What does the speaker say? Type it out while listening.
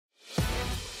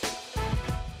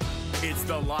It's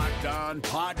the Locked On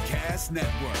Podcast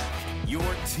Network, your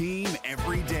team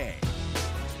every day.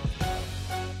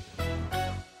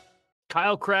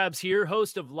 Kyle Krabs here,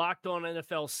 host of Locked On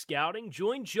NFL Scouting.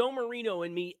 Join Joe Marino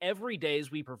and me every day as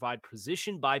we provide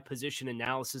position-by-position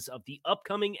analysis of the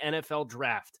upcoming NFL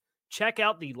Draft. Check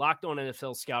out the Locked On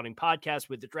NFL Scouting podcast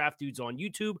with the Draft Dudes on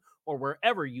YouTube or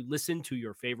wherever you listen to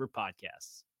your favorite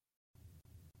podcasts.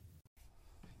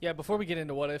 Yeah, before we get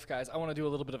into What If, guys, I want to do a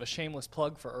little bit of a shameless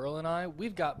plug for Earl and I.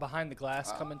 We've got Behind the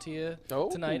Glass coming to you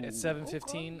tonight at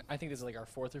 7:15. I think this is like our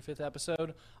 4th or 5th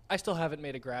episode. I still haven't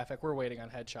made a graphic. We're waiting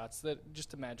on headshots.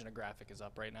 Just imagine a graphic is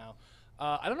up right now.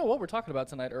 I don't know what we're talking about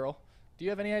tonight, Earl. Do you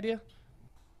have any idea?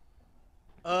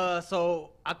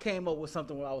 So I came up with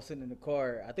something when I was sitting in the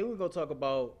car. I think we're gonna talk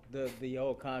about the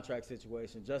whole contract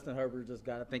situation. Justin Herbert just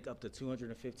got, I think, up to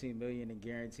 $215 million in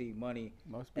guaranteed money.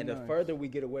 And the further we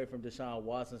get away from Deshaun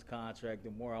Watson's contract, the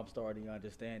more I'm starting to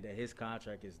understand that his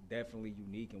contract is definitely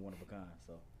unique and one of a kind.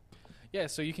 So. Yeah,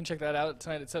 so you can check that out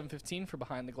tonight at 7:15 for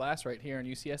Behind the Glass right here on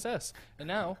UCSS. And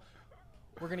now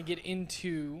we're gonna get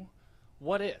into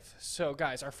What If. So,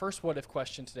 guys, our first What If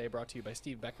question today, brought to you by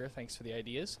Steve Becker. Thanks for the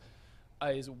ideas.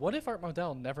 Is what if Art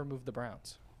Modell never moved the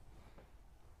Browns?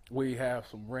 We have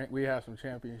some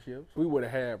championships. We would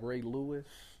have had Ray Lewis.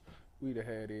 We'd have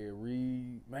had Ed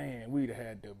Reed. Man, we'd have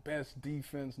had the best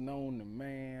defense known to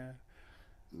man.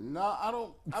 No, I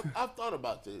don't. I've thought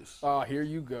about this. Oh, here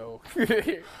you go.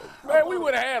 Man, we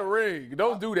would have had a ring.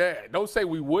 Don't do that. Don't say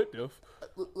we wouldn't have.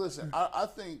 Listen, I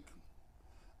think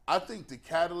the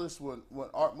catalyst when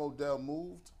Art Modell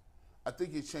moved, I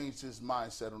think it changed his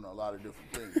mindset on a lot of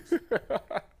different things.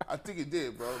 I think it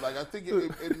did, bro. Like, I think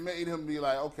it made him be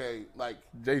like, okay, like.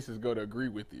 Jason's going to agree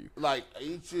with you. Like,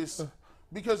 it's just,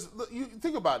 because look, you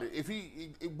think about it.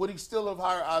 Would he still have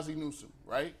hired Ozzie Newsome,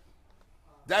 right?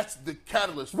 That's the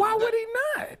catalyst. Why would he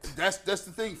not? That's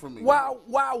the thing for me.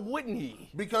 Why wouldn't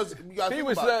he? Because you gotta he think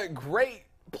was about a great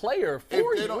player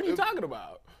for you. What are you talking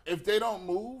about? If they don't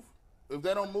move,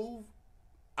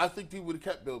 I think he would have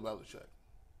kept Bill Belichick.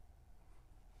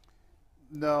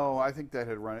 No, I think that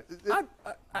had run it.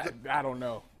 I don't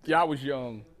know. Yeah, I was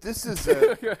young. This is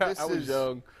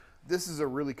young. This is a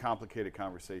really complicated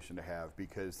conversation to have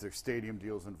because there's stadium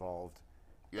deals involved,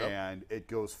 and it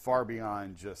goes far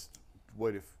beyond just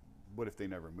what if they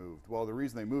never moved. Well, the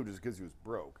reason they moved is because he was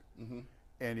broke,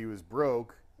 and he was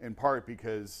broke in part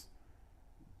because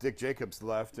Dick Jacobs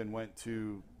left and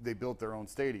they built their own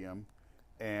stadium,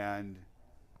 and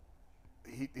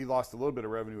he lost a little bit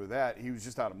of revenue with that. He was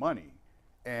just out of money.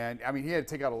 And, I mean, he had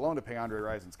to take out a loan to pay Andre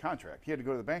Rison's contract. He had to go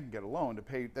to the bank and get a loan to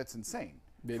pay. That's insane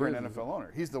for an NFL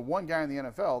owner. He's the one guy in the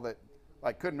NFL that,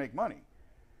 like, couldn't make money.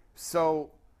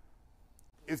 So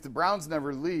if the Browns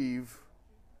never leave,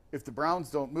 if the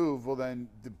Browns don't move, well, then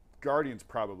the Guardians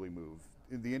probably move.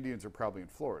 The Indians are probably in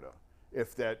Florida.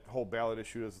 If that whole ballot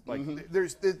issue is, like,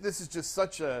 this is just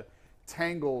such a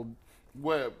tangled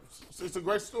web. It's a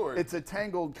great story. It's a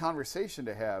tangled conversation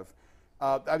to have.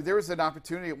 There was an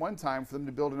opportunity at one time for them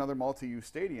to build another multi-use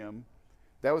stadium.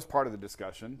 That was part of the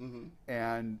discussion,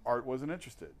 and Art wasn't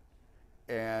interested.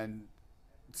 And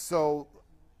so,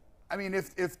 I mean,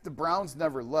 if the Browns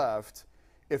never left,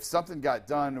 if something got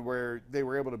done where they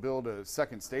were able to build a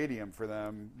second stadium for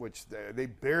them, which they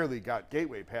barely got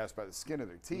Gateway Pass by the skin of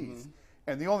their teeth,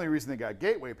 and the only reason they got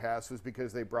Gateway Pass was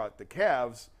because they brought the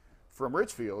Cavs from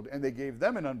Richfield, and they gave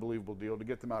them an unbelievable deal to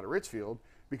get them out of Richfield,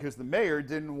 because the mayor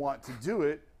didn't want to do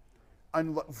it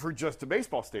for just a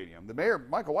baseball stadium. The mayor,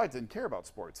 Michael White, didn't care about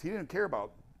sports. He didn't care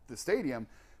about the stadium.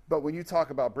 But when you talk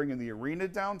about bringing the arena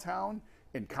downtown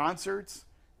and concerts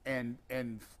and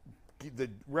the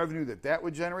revenue that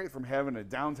would generate from having a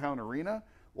downtown arena,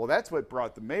 well, that's what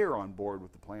brought the mayor on board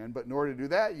with the plan. But in order to do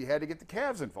that, you had to get the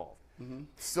Cavs involved.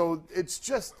 So it's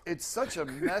such a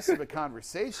mess of a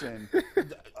conversation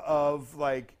of,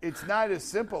 like, it's not as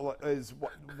simple as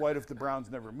what if the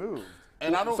Browns never moved.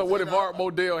 And I don't. So what if Art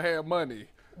Modell had money?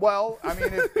 Well, I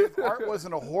mean, if Art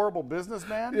wasn't a horrible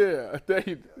businessman,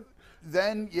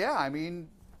 then I mean,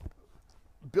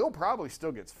 Bill probably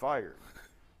still gets fired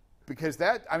because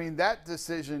that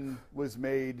decision was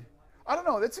made. I don't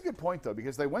know. That's a good point, though,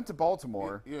 because they went to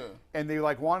Baltimore and they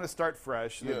want to start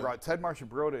fresh. And they brought Ted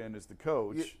Marchibroda in as the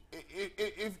coach.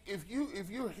 If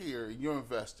you're here and you're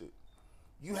invested,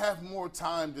 you have more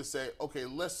time to say, okay,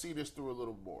 let's see this through a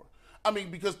little more. I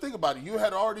mean, because think about it. You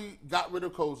had already got rid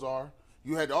of Kozar.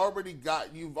 You've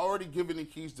already given the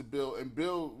keys to Bill. And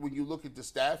Bill, when you look at the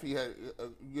staff he had,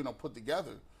 put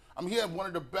together, I mean, he had one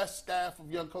of the best staff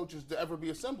of young coaches to ever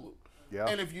be assembled. Yeah.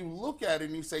 And if you look at it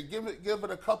and you say, give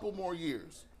it a couple more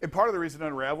years. And part of the reason it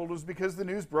unraveled was because the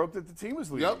news broke that the team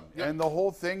was leaving. And the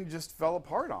whole thing just fell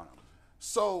apart on him.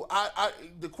 So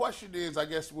the question is, I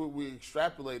guess what we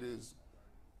extrapolate is,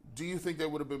 do you think they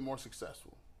would have been more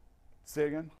successful? Say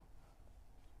again?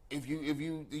 If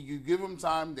you give them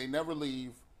time, they never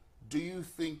leave. Do you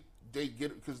think they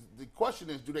get? Because the question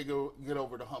is, do they get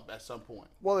over the hump at some point?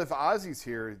 Well, if Ozzy's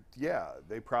here, yeah,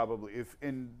 they probably.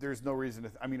 And there's no reason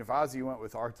to. I mean, if Ozzy went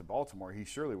with Art to Baltimore, he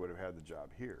surely would have had the job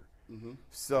here. Mm-hmm.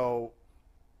 So,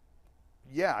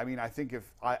 yeah, I mean, I think if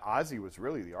Ozzy was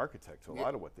really the architect to a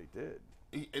lot of what they did.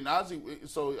 And Ozzy,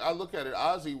 so I look at it,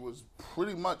 Ozzy was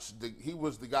pretty much he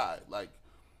was the guy. Like,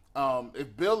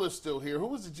 if Bill is still here, who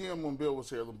was the GM when Bill was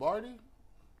here? Lombardi?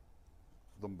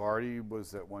 Lombardi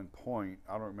was at one point.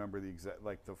 I don't remember the exact,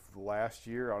 like the last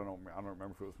year. I don't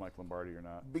remember if it was Mike Lombardi or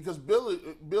not. Because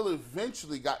Bill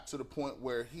eventually got to the point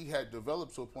where he had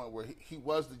developed to a point where he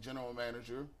was the general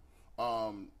manager,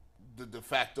 the de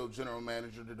facto general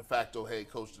manager, the de facto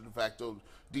head coach, the de facto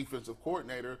defensive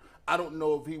coordinator. I don't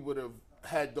know if he would have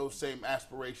had those same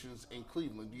aspirations in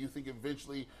Cleveland. Do you think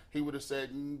eventually he would have said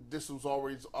this was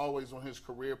always on his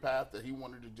career path that he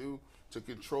wanted to do, to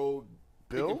control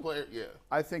Bill? Player? Yeah.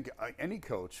 I think any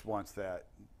coach wants that.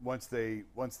 Once they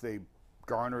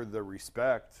garner the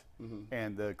respect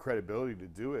and the credibility to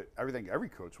do it, every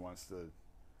coach wants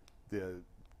the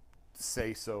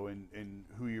say so in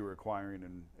who you're acquiring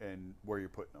and where you're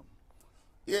putting them.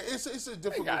 Yeah, it's a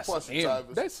difficult question.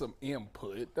 That's some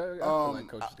input. I feel like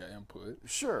coaches got input.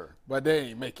 Sure, but they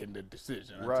ain't making the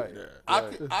decision. Right.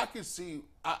 I can see.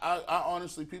 I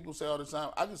honestly, people say all the time,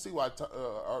 I can see why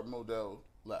Art Modell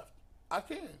left. I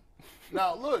can.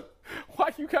 Now look,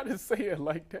 why you gotta say it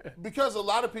like that? Because a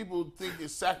lot of people think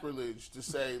it's sacrilege to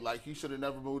say like he should have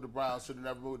never moved the Browns, should have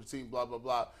never moved the team, blah blah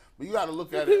blah. But you got to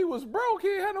look at it. He was broke.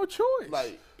 He had no choice.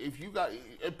 Like if you got,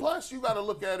 and plus you got to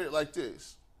look at it like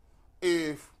this.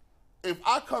 If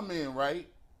I come in, right,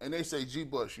 and they say, G.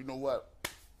 Bush, you know what?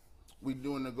 We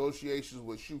doing negotiations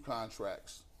with shoe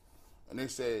contracts. And they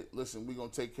said, listen, we're going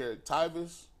to take care of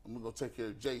Tyvis and we're going to take care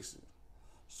of Jason.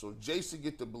 So Jason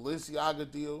get the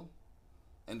Balenciaga deal,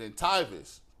 and then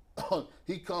Tyvis,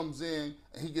 he comes in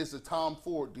and he gets a Tom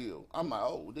Ford deal. I'm like,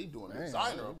 oh, they doing a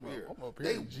designer up here.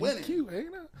 They winning. GQ,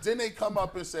 ain't it? Then they come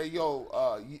up and say,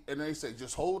 yo, and they say,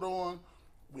 just hold on.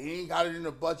 We ain't got it in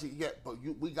the budget yet, but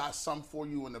we got some for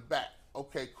you in the back.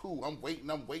 Okay, cool. I'm waiting.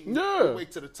 Yeah. We'll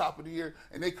wait to the top of the year,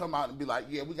 and they come out and be like,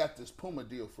 yeah, we got this Puma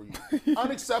deal for you.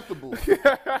 Unacceptable.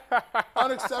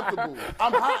 Unacceptable.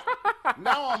 I'm hot.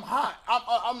 Now I'm hot.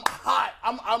 I'm hot.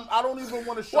 I don't even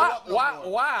want to show up no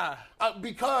more. Why?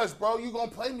 Because, bro, you going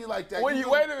to play me like that. Wait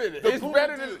a minute.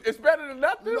 It's better than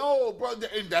nothing? No, bro,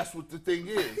 and that's what the thing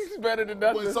is. It's better than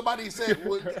nothing. When somebody said,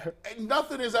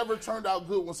 nothing has ever turned out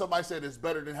good when somebody said it's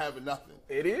better than having nothing.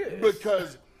 It is.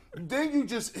 Because then you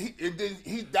just,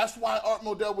 that's why Art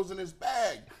Modell was in his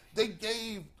bag. They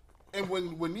gave, and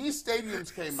when these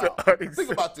stadiums came out,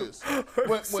 think about this.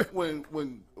 When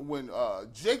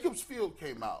Jacobs Field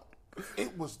came out,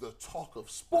 it was the talk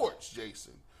of sports,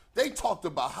 Jason. They talked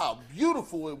about how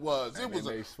beautiful it was. It was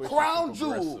a crown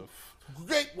jewel,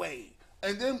 gateway.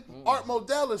 And then Art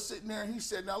Modell is sitting there and he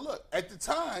said, now look, at the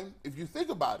time, if you think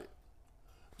about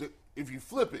it, if you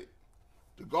flip it,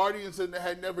 the Guardians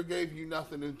had never gave you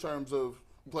nothing in terms of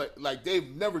play. Like,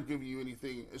 they've never given you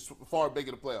anything as far big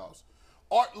in the playoffs.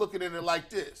 Art looking at it like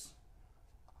this.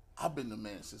 I've been the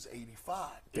man since 85.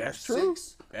 That's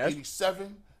 86, true.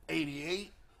 87,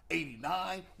 88,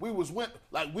 89. We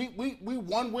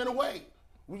one win away.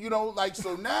 You know, like,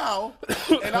 so now,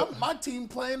 and my team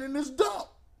playing in this dump.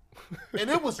 And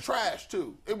it was trash,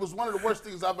 too. It was one of the worst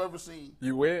things I've ever seen.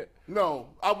 You went? No.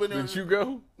 I went there. Did you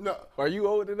go? No. Are you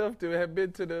old enough to have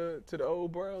been to the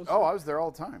old Browns? Oh, I was there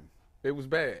all the time. It was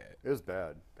bad. It was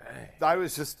bad. Dang. I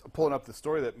was just pulling up the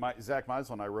story that Zach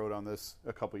Meisel and I wrote on this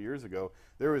a couple years ago.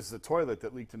 There was a toilet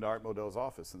that leaked into Art Modell's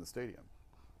office in the stadium.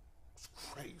 It's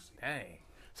crazy. Dang.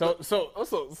 So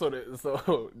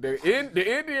the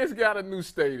Indians got a new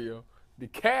stadium. The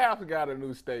Cavs got a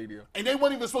new stadium, and they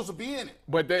weren't even supposed to be in it.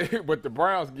 But the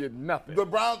Browns get nothing. The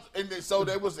Browns, and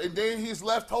then he's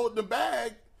left holding the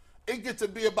bag. It gets to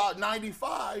be about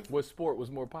 95. What sport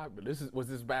was more popular? Was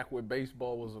this back when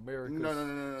baseball was America's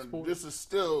No. sport? This is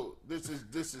still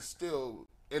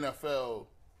NFL.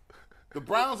 The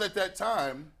Browns at that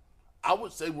time, I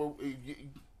would say, were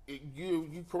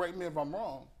you correct me if I'm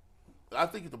wrong. I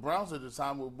think the Browns at the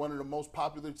time were one of the most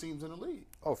popular teams in the league.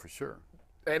 Oh, for sure.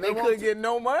 And they couldn't get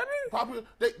no money? Popular.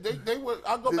 They were.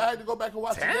 I had to go back and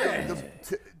watch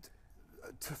it.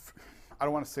 I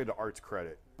don't want to say to Art's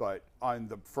credit, but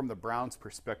from the Browns'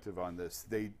 perspective on this,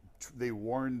 they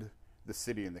warned the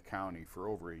city and the county for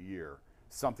over a year.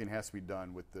 Something has to be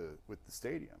done with the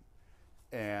stadium,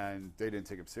 and they didn't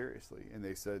take him seriously. And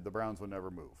they said the Browns will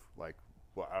never move. Like,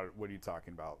 what are you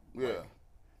talking about? Yeah.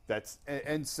 Like,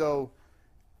 and so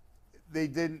they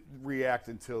didn't react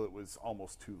until it was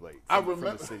almost too late from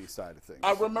the city side of things.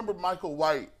 I remember Michael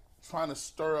White trying to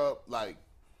stir up, like,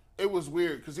 it was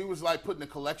weird because he was like putting a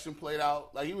collection plate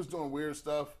out. Like, he was doing weird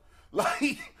stuff.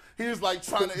 Like, he was like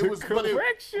trying to, he was trying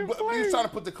to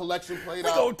put the collection plate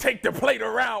out. We're going to take the plate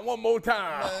around one more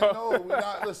time. Man, no, we're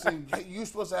not. Listen, you're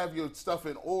supposed to have your stuff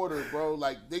in order, bro.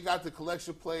 Like, they got the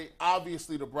collection plate.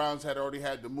 Obviously, the Browns had already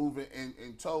had the move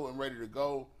in tow and ready to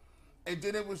go. And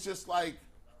then it was just like,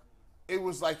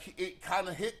 it kind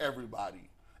of hit everybody.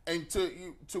 And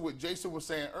to what Jason was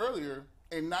saying earlier,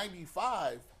 in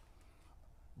 95,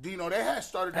 you know, they had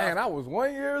started out. Man, I was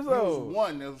 1 year old. It was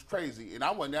one. It was crazy. And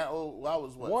I wasn't that old. I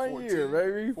was, what, 1 14? year,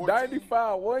 baby. 14?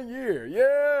 95, 1 year.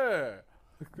 Yeah.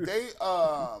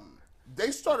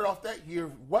 They started off that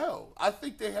year well. I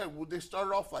think they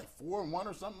started off like 4-1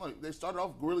 or something. Like, they started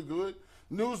off really good.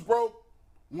 News broke,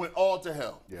 went all to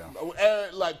hell. Yeah.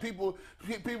 And, like, people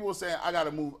were saying, I got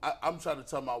to move. I'm trying to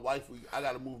tell my wife, I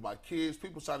got to move my kids.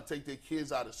 People trying to take their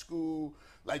kids out of school.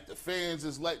 Like, the fans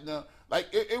is letting them. Like,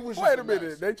 it was just Wait a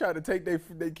minute. They tried to take their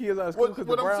kids out of school because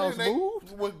the Browns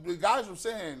moved? What the guys were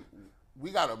saying,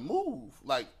 we got to move.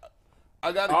 Like,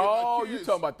 I got to Oh, get my kids. you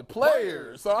talking about the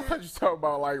players. So I thought you talking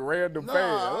about, like, random fans.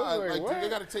 I was like, what? they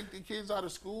got to take their kids out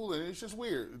of school, and it's just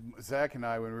weird. Zach and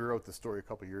I, when we wrote the story a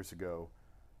couple years ago,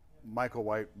 Michael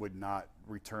White would not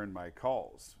return my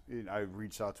calls. I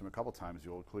reached out to him a couple times, the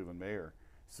old Cleveland mayor.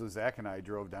 So Zach and I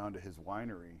drove down to his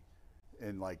winery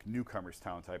in like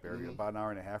Newcomerstown type area, about an hour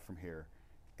and a half from here.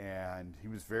 And he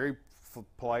was very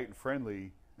polite and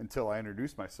friendly until I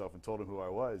introduced myself and told him who I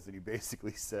was. And he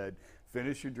basically said,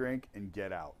 finish your drink and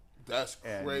get out. That's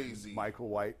and crazy. Michael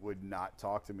White would not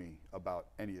talk to me about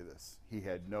any of this. He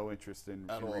had no interest in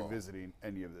revisiting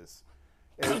any of this.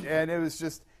 And it was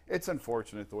just, it's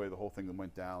unfortunate the way the whole thing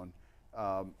went down.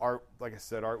 Art, like I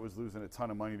said, Art was losing a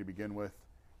ton of money to begin with.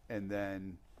 And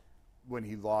then when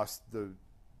he lost the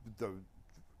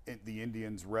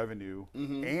Indians' revenue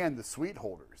and the suite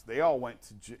holders, they all went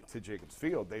to Jacobs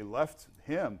Field. They left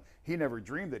him. He never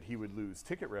dreamed that he would lose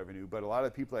ticket revenue, but a lot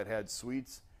of people that had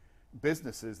suites,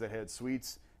 businesses that had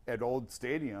suites at Old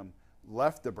Stadium,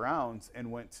 left the Browns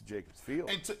and went to Jacobs Field.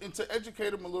 And to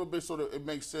educate him a little bit so that it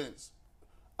makes sense,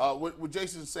 what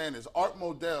Jason's saying is Art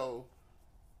Modell,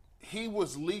 he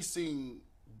was leasing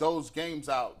those games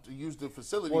out to use the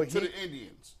facility to the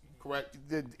Indians. Correct.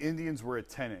 The Indians were a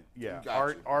tenant. Yeah.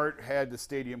 Gotcha. Art had the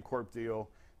Stadium Corp deal.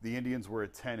 The Indians were a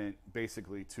tenant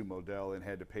basically to Modell and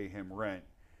had to pay him rent.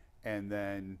 And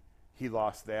then he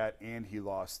lost that, and he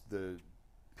lost the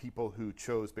people who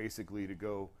chose basically to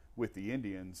go with the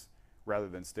Indians rather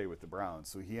than stay with the Browns.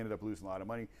 So he ended up losing a lot of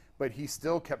money. But he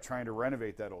still kept trying to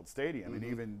renovate that old stadium. And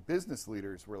even business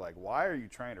leaders were like, why are you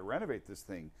trying to renovate this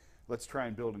thing? Let's try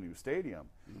and build a new stadium.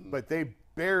 But they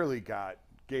barely got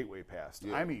Gateway passed.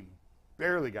 I mean,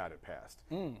 barely got it passed.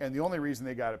 And the only reason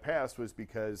they got it passed was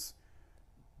because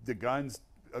the Guns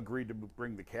agreed to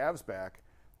bring the Cavs back,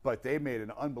 but they made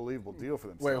an unbelievable deal for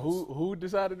themselves. Wait, who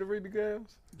decided to bring the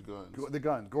Cavs? The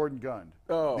Guns. Gordon Gund.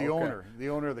 Oh, the okay.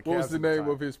 owner of the Cavs. What was the name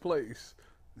of his place?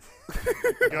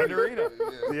 Gund Arena,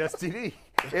 the STD.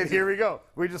 And here we go.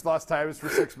 We just lost Tyvus for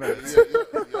 6 minutes. Yeah,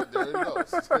 there it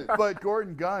goes. But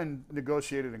Gordon Gund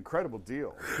negotiated an incredible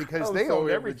deal because they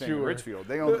owned everything in Richfield.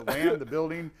 They owned the land, the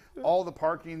building, all the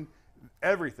parking,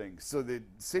 everything. So the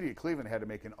city of Cleveland had to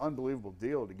make an unbelievable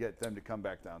deal to get them to come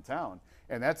back downtown.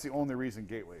 And that's the only reason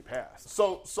Gateway passed.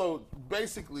 So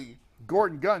basically,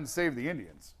 Gordon Gund saved the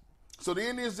Indians. So the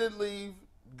Indians didn't leave.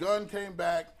 Gunn came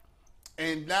back,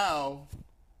 and now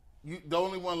the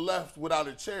only one left without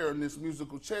a chair in this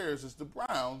musical chairs is the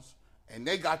Browns, and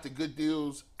they got the good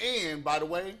deals. And by the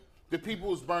way, the people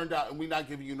was burned out, and we're not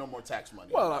giving you no more tax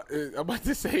money. Well, I'm about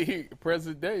to say,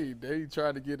 present day, they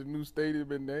trying to get a new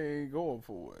stadium, and they ain't going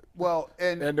for it. Well,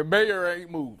 and the mayor ain't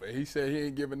moving. He said he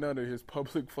ain't giving none of his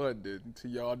public funding to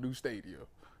y'all new stadium.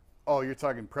 Oh, you're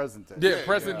talking present day. Yeah,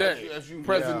 present day.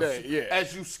 Present day, yeah.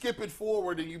 As you skip it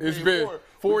forward and you it's been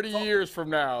 40 years from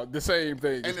now, the same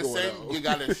thing is going on. You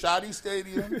got a shoddy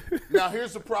stadium. Now,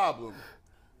 here's the problem.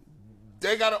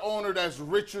 They got an owner that's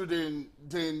richer than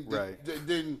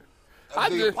the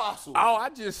Apostles.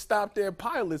 I just stopped at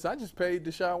Pilots. I just paid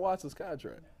Deshaun Watson's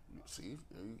contract. See,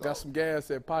 there you go. Got some gas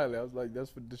at Pilot. I was like,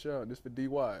 that's for Deshaun. This for D.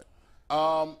 Wyatt.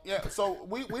 Yeah, so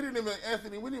we didn't even,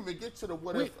 Anthony, we didn't even get to the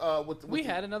what if. We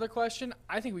had another question.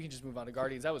 I think we can just move on to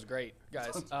Guardians. That was great,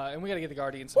 guys. And we got to get the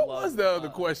Guardians What some love. was the other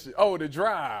question? Oh, the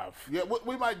drive. Yeah,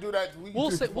 we might do that.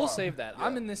 We'll save that. Yeah.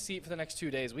 I'm in this seat for the next 2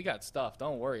 days. We got stuff.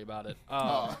 Don't worry about it.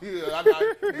 Anthony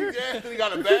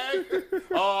got a bag.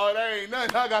 Oh, that ain't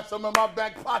nothing. I got some in my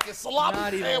back pocket. Salami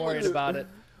Not even worried about it.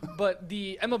 But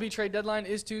the MLB trade deadline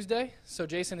is Tuesday, so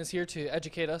Jason is here to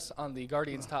educate us on the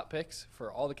Guardians' top picks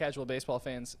for all the casual baseball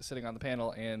fans sitting on the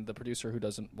panel and the producer who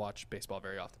doesn't watch baseball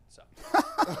very often. So,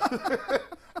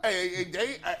 ain't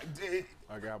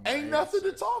nothing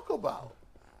to talk about.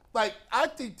 Like, I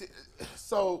think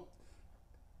so.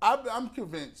 I'm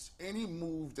convinced any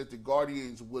move that the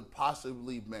Guardians would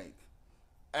possibly make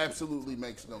absolutely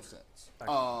makes no sense.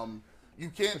 You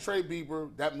can't trade Bieber.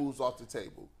 That move's off the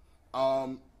table.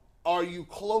 Are you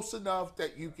close enough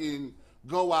that you can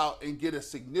go out and get a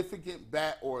significant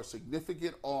bat or a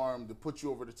significant arm to put you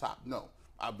over the top? No.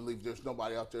 I believe there's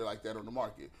nobody out there like that on the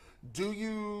market. Do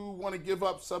you want to give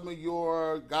up some of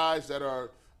your guys that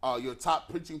are your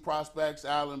top pitching prospects,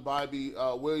 Allen, Bobby,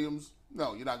 Williams?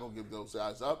 No, you're not going to give those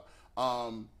guys up.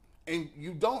 And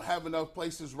you don't have enough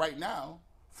places right now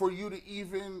for you to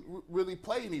even really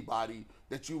play anybody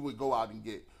that you would go out and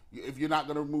get. If you're not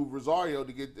going to remove Rosario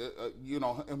to get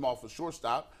him off a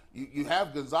shortstop, you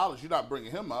have Gonzalez. You're not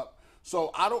bringing him up.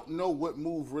 So I don't know what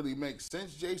move really makes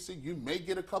sense, Jason. You may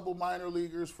get a couple minor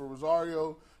leaguers for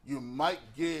Rosario. You might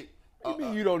get. What do you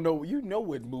mean you don't know? You know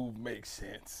what move makes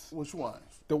sense. Which one?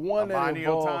 The one that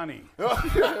involves Ohtani.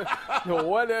 The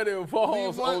one that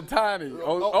involves Ohtani.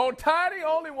 Ohtani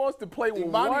only wants to play with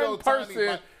one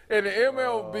person in the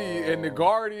MLB, and the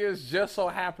Guardians just so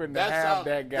happen to have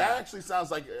that guy. That actually sounds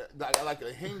like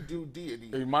a Hindu deity.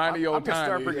 Imani Ohtani. I'm gonna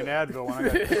start bringing Advil when I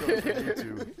got photos on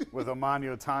YouTube with Imani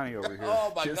Ohtani over here.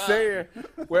 Oh my just God! Saying,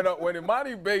 when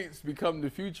Imani Bates becomes the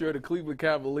future of the Cleveland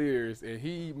Cavaliers, and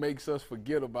he makes us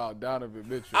forget about Donovan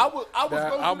Mitchell, I was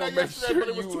going to do that yesterday, but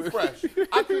it was too fresh.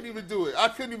 I couldn't even do it. I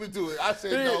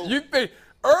said no. You think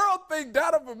Earl think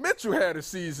Donovan Mitchell had a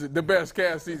season, the best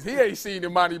cast season. He ain't seen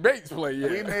Imani Bates play yet.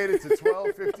 We made it to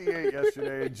 12:58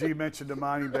 yesterday, and G mentioned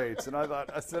Imani Bates, and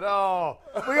I said, oh,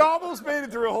 we almost made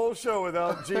it through a whole show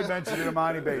without G mentioning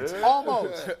Imani Bates.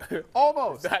 Almost.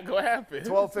 Not gonna happen.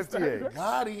 12:58.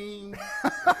 Got him.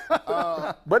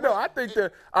 But no, I think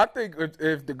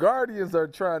if the Guardians are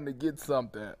trying to get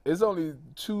something, it's only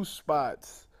two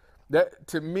spots. That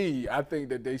to me, I think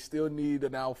that they still need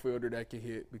an outfielder that can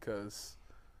hit because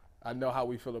I know how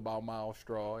we feel about Miles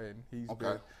Straw, and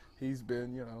he's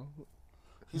been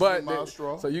Miles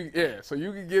Straw. So you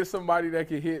can get somebody that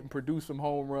can hit and produce some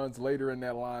home runs later in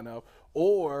that lineup,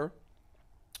 or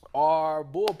our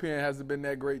bullpen hasn't been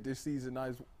that great this season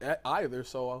either.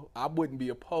 So I wouldn't be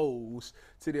opposed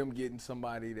to them getting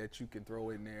somebody that you can throw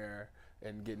in there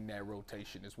and getting that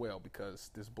rotation as well, because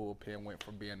this bullpen went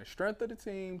from being the strength of the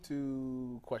team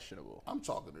to questionable. I'm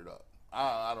chalking it up.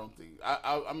 I don't think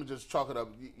I'm just chalking it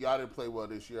up. Y'all didn't play well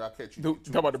this year. I catch you. You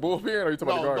talking about the bullpen, or you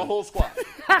talking about the Guardians? The whole squad.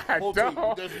 Whole team.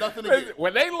 There's nothing to get.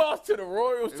 When they lost to the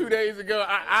Royals 2 days ago,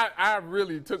 I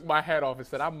really took my hat off and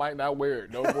said I might not wear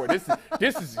it no more. This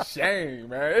is a shame,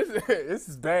 man. This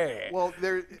is bad. Well,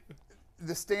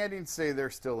 the standings say they're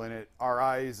still in it. Our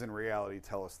eyes and reality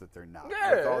tell us that they're not.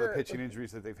 Yeah. With all the pitching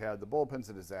injuries that they've had, the bullpen's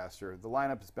a disaster. The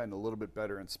lineup has been a little bit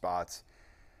better in spots,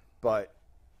 but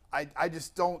I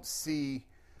just don't see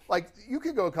 – like, you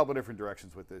could go a couple different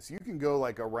directions with this. You can go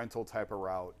like a rental type of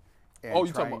route. And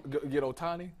you talking about get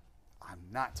Ohtani? I'm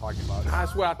not talking about it. I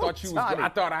swear I thought I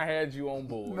thought I had you on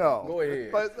board. No. Go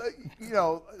ahead. But,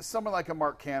 someone like a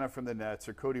Mark Canha from the Nets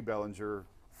or Cody Bellinger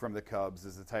from the Cubs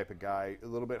is the type of guy, a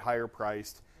little bit higher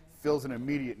priced, fills an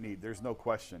immediate need. There's no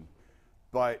question.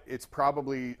 But it's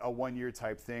probably a one-year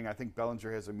type thing. I think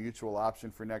Bellinger has a mutual option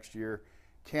for next year.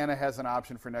 Canha has an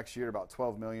option for next year at about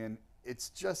 $12 million. It's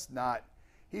just not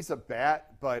 – he's a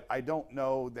bat, but I don't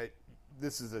know that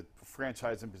this is a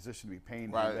franchise in position to be paying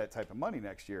him that type of money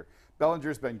next year.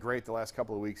 Bellinger's been great the last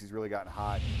couple of weeks. He's really gotten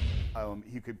hot.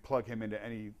 You could plug him into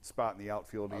any spot in the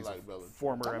outfield. He's a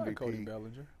former MVP. Cody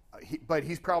Bellinger. But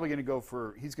he's probably going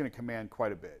to he's going to command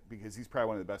quite a bit because he's probably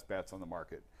one of the best bats on the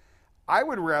market. I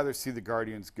would rather see the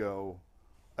Guardians go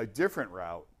a different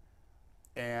route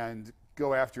and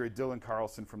go after a Dylan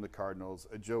Carlson from the Cardinals,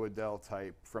 a Joe Adell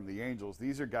type from the Angels.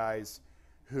 These are guys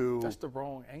who – That's the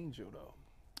wrong Angel, though.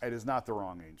 It is not the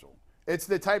wrong Angel. It's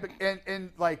the type of –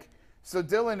 so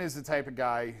Dylan is the type of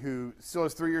guy who still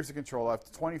has 3 years of control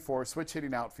left, 24,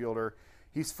 switch-hitting outfielder.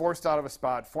 He's forced out of a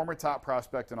spot, former top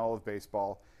prospect in all of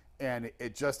baseball, and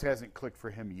it just hasn't clicked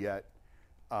for him yet.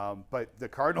 But the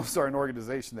Cardinals are an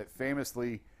organization that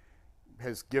famously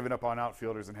has given up on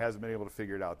outfielders and hasn't been able to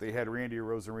figure it out. They had Randy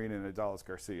Rosarina and Adolis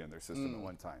Garcia in their system at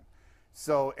one time.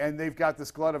 So, and they've got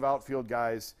this glut of outfield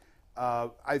guys.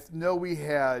 I know we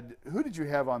had, who did you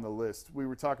have on the list? We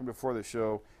were talking before the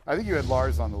show. I think you had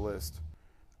Lars on the list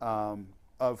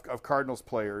of Cardinals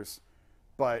players.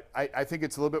 But I think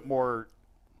it's a little bit more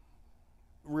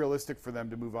realistic for them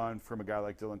to move on from a guy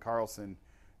like Dylan Carlson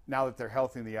now that they're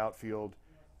healthy in the outfield,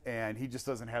 and he just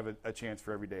doesn't have a chance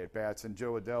for everyday at-bats. And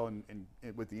Joe Adell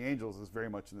with the Angels is very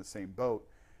much in the same boat,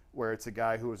 where it's a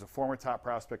guy who is a former top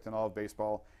prospect in all of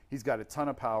baseball. He's got a ton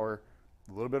of power,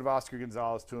 a little bit of Oscar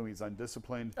Gonzalez to him. He's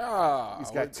undisciplined.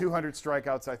 He's got 200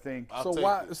 strikeouts, I think. So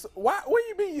why? What do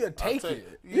you mean you take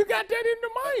it? You got that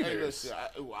in the minors.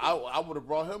 Hey, I would have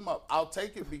brought him up. I'll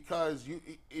take it because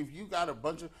if you got a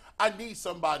bunch of, I need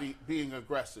somebody being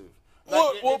aggressive.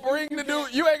 Well, bring the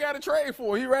dude. You ain't got to trade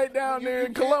for. He right down there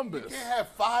in Columbus. You can't have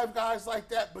 5 guys like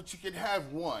that, but you can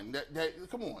have one.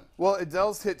 Come on. Well,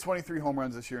 Adell's hit 23 home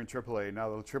runs this year in AAA. Now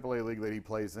the AAA league that he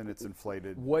plays in, it's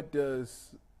inflated. What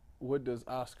does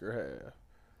Oscar have?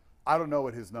 I don't know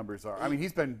what his numbers are. I mean,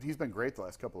 he's been great the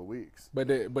last couple of weeks. But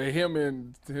him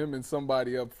and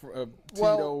somebody up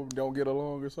Tito don't get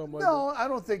along or something like that? No, I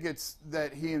don't think it's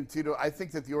that he and Tito. I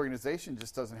think that the organization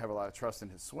just doesn't have a lot of trust in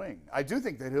his swing. I do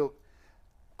think that he'll.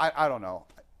 I don't know.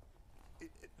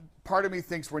 Part of me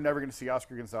thinks we're never going to see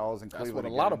Oscar Gonzalez in Cleveland. That's what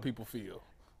again. A lot of people feel.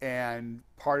 And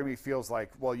part of me feels like,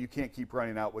 well, you can't keep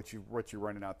running out what you're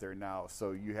running out there now,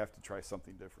 so you have to try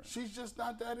something different. She's just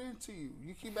not that into you.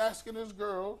 You keep asking this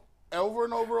girl over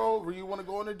and over, you want to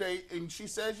go on a date, and she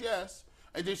says yes,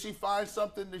 and then she finds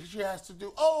something that she has to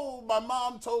do. Oh, my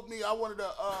mom told me I wanted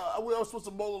to, we were supposed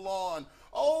to mow the lawn.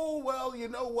 Oh, well, you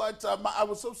know what? I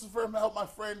was supposed to help my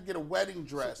friend get a wedding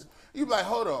dress. You be like,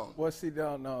 hold on. Well, see,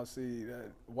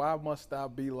 why must I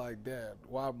be like that?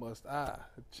 Why must I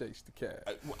chase the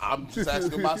cat? I'm just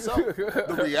asking myself.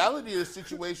 The reality of the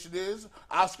situation is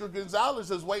Oscar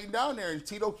Gonzalez is waiting down there, and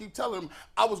Tito keep telling him,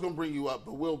 I was going to bring you up,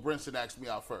 but Will Brinson asked me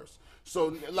out first.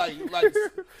 So,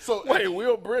 Wait,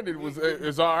 Will Brendan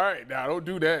is all right now. Don't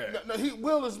do that. No,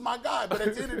 Will is my guy, but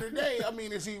at the end of the day, I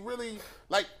mean, is he really,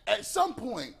 at some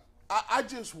point, I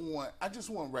just want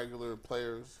regular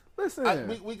players. Listen,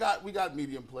 we got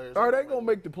medium players. Are they gonna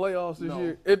make the playoffs this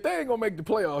year? If they ain't gonna make the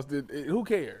playoffs, then who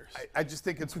cares? I just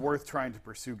think it's worth trying to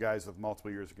pursue guys with multiple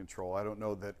years of control. I don't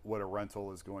know that what a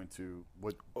rental is going to.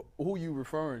 Who you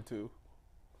referring to?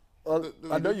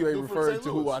 I know you ain't referring to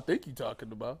who I think you're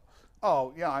talking about.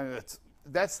 Oh yeah, I mean,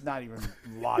 that's not even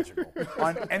logical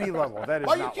on any level. That is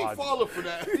Why not you keep logical. falling for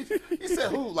that? He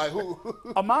said who? Like who?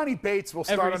 Amani Bates will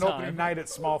start Every on time. opening night at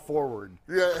small forward.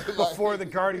 Yeah, before the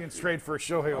Guardians trade for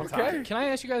Shohei Ohtani. Can I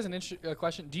ask you guys a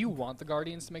question? Do you want the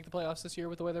Guardians to make the playoffs this year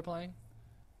with the way they're playing?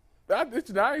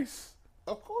 It's nice.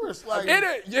 Of course,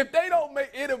 if they don't make,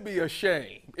 it'll be a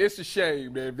shame. It's a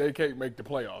shame that if they can't make the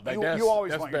playoffs. You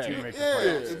always want your team to make the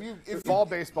playoffs. If fall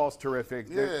baseball's terrific.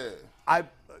 Yeah.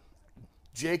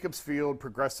 Jacobs Field,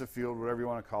 Progressive Field, whatever you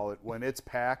want to call it, when it's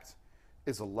packed,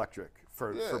 is electric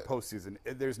for postseason.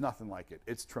 There's nothing like it.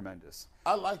 It's tremendous.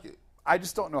 I like it. I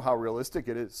just don't know how realistic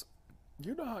it is.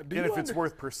 You know, it's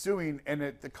worth pursuing, and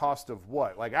at the cost of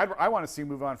what? Like, I want to see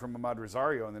move on from Ahmad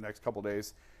Rosario in the next couple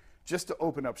days, just to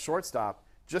open up shortstop,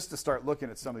 just to start looking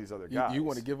at some of these other guys. You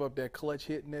want to give up that clutch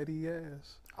hitting that he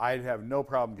has? I'd have no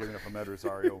problem giving up Ahmad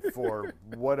Rosario for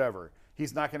whatever.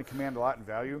 He's not going to command a lot in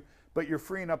value, but you're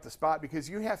freeing up the spot because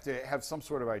you have to have some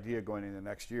sort of idea going into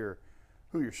next year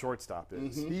who your shortstop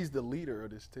is. Mm-hmm. He's the leader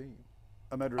of this team.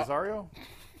 Ahmad Rosario?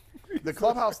 The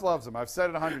clubhouse loves him. I've said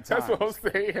it 100 times. That's what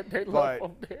I'm saying. They love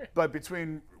him there. But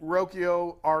between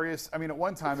Rocchio, Arias, I mean, at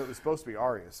one time it was supposed to be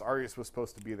Arias. Arias was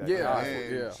supposed to be that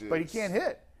guy. But he can't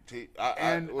hit.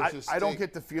 I don't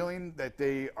get the feeling that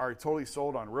they are totally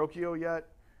sold on Rocchio yet.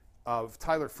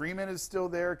 Tyler Freeman is still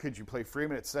there. Could you play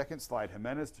Freeman at second, slide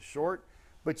Jimenez to short?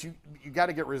 But you got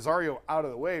to get Rosario out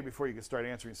of the way before you can start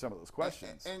answering some of those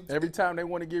questions. And every time they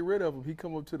want to get rid of him, he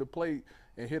come up to the plate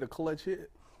and hit a clutch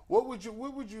hit. What would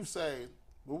you say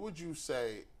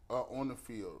on the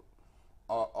field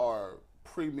are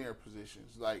premier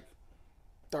positions, like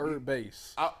third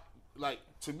base?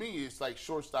 To me, it's like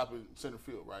shortstop and center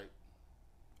field, right?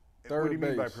 What do you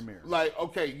mean by premier?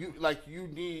 You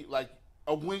need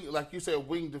a wing, like you say, a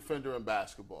wing defender in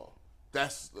basketball.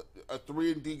 That's a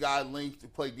 3-and-D guy linked to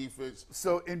play defense.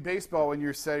 So in baseball, when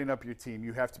you're setting up your team,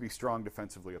 you have to be strong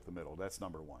defensively up the middle. That's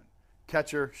number one.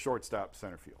 Catcher, shortstop,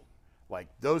 center field. Like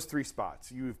those 3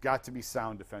 spots, you've got to be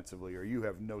sound defensively or you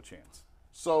have no chance.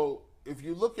 So if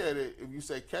you look at it, if you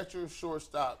say catcher,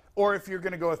 shortstop. Or if you're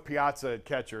going to go with Piazza at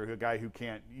catcher, a guy who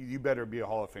can't, you better be a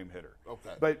Hall of Fame hitter.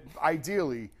 Okay. But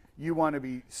ideally, you want to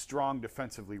be strong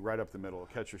defensively right up the middle,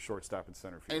 catcher, shortstop, and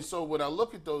center field. And so when I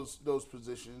look at those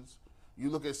positions, you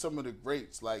look at some of the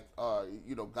greats, like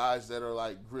guys that are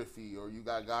like Griffey, or you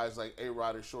got guys like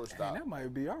A-Rod at shortstop. Man, that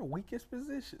might be our weakest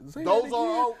position. Those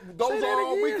are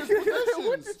our weakest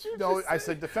positions. No, I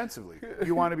said defensively.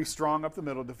 You want to be strong up the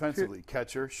middle defensively,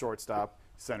 catcher, shortstop,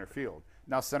 center field.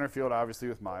 Now center field, obviously,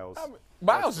 with Miles.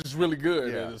 Miles is really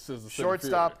good. Yeah. As a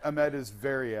Shortstop, Ahmed is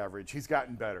very average. He's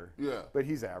gotten better. Yeah, but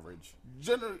he's average.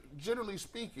 Generally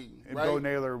speaking, and right? Bo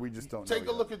Naylor, we just don't. Take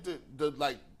a look at the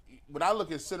like. When I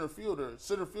look at center fielder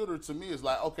to me is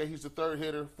like, okay, he's the third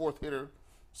hitter, fourth hitter,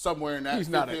 somewhere in that. He's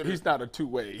not a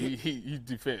two-way. He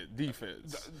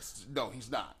defense. No, he's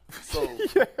not. So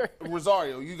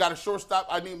Rosario, you got a shortstop.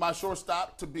 I need my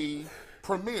shortstop to be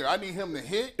premier. I need him to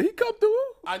hit. He come through.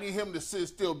 I need him to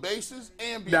steal bases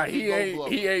and be. Now he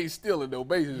ain't stealing no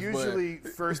bases. Usually,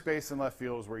 first base and left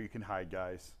field is where you can hide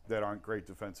guys that aren't great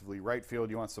defensively. Right field,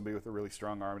 you want somebody with a really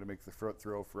strong arm to make the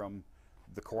throw from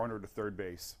the corner to third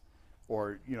base.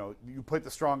 Or, you put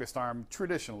the strongest arm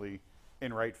traditionally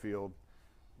in right field,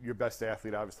 your best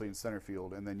athlete obviously in center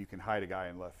field, and then you can hide a guy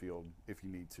in left field if you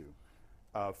need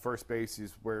to. First base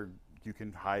is where you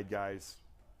can hide guys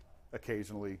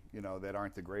occasionally, that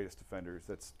aren't the greatest defenders.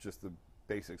 That's just the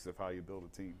basics of how you build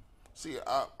a team. See,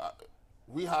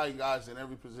 we hide guys in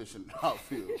every position in the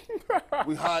outfield.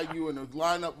 We hide you in the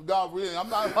lineup. No, really, I'm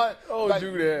not hiding. Don't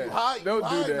do that. Don't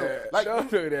do that.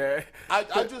 Don't do that.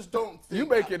 I just don't think. You're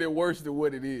making it worse than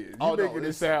what it is. You're making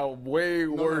it sound way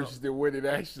worse than what it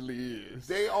actually is.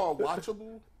 They are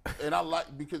watchable, and I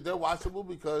like because they're watchable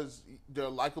because they're a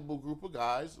likable group of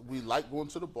guys. We like going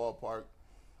to the ballpark.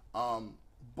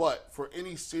 But for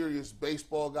any serious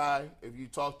baseball guy, if you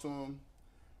talk to them,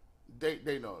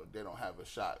 they know they don't have a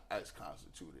shot as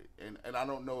constituted, and I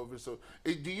don't know if it's so.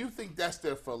 Do you think that's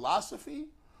their philosophy,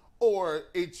 or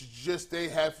it's just they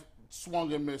have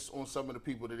swung and missed on some of the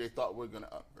people that they thought were going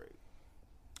to upgrade?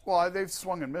 Well, they've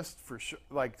swung and missed for sure.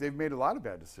 Like, they've made a lot of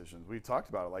bad decisions. We talked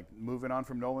about it. Like, moving on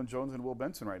from Nolan Jones and Will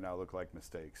Benson right now look like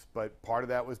mistakes. But part of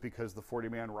that was because the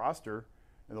 40-man roster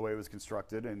and the way it was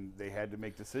constructed, and they had to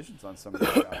make decisions on some of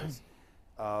those guys.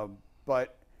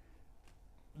 But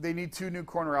they need 2 new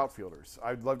corner outfielders.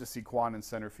 I'd love to see Quan in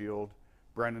center field,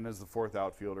 Brennan as the 4th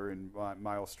outfielder, and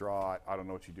Miles Straw. I don't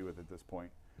know what you do with it at this point.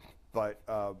 But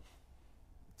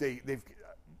they've.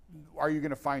 Are you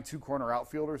going to find 2 corner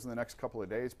outfielders in the next couple of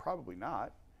days? Probably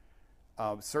not.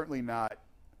 Certainly not.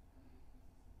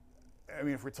 I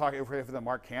mean, if we're the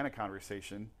Mark Canha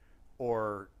conversation,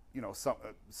 or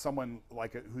someone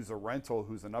like who's a rental,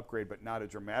 who's an upgrade but not a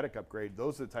dramatic upgrade,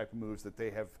 those are the type of moves that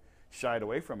they have shied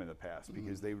away from in the past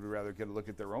because they would rather get a look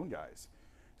at their own guys.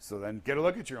 So then get a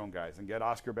look at your own guys and get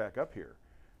Oscar back up here.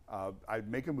 I'd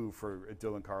make a move for a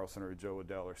Dylan Carlson or a Joe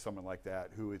Adell or someone like that,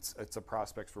 who it's a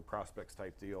prospects for prospects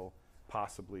type deal,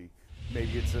 possibly.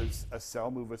 Maybe it's a sell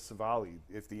move with Savali.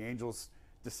 If the Angels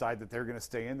decide that they're going to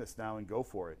stay in this now and go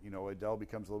for it, Adell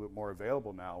becomes a little bit more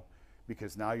available now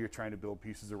because now you're trying to build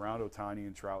pieces around Ohtani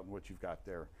and Trout and what you've got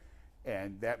there.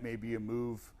 And that may be a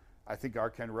move. I think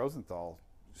Ken Rosenthal,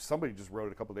 somebody just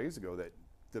wrote a couple days ago that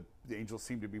the Angels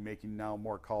seem to be making now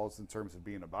more calls in terms of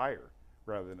being a buyer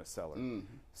rather than a seller.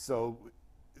 So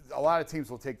a lot of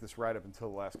teams will take this right up until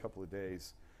the last couple of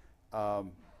days. I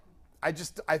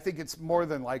think it's more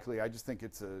than likely. I just think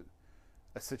it's a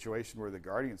situation where the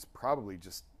Guardians probably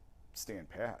just stand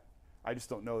pat. I just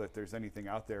don't know that there's anything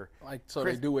out there.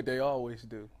 They do what they always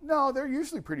do. No, they're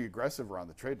usually pretty aggressive around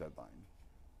the trade deadline.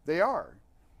 They are.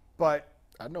 But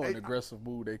I know an aggressive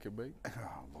move they can make.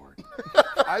 Oh, Lord.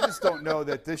 I just don't know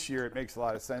that this year it makes a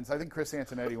lot of sense. I think Chris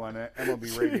Antonetti went on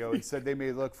MLB radio and said they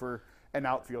may look for an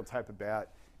outfield type of bat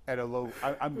at a low –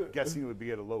 I'm guessing it would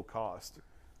be at a low cost.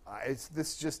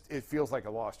 It feels like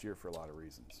a lost year for a lot of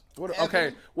reasons.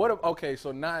 Okay,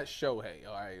 so not Shohei.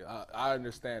 All right, I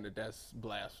understand that's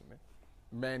blasphemy.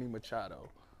 Manny Machado.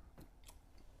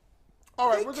 All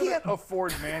right, we can't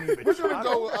afford Manny Machado. We're going to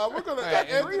go. We're going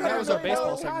to. That was our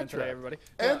baseball segment today, everybody.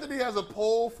 Anthony has a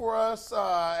poll for us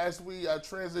as we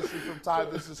transition from Ty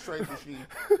vs. Trade Machine.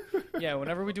 Yeah,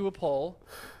 whenever we do a poll,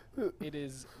 it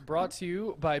is brought to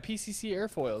you by PCC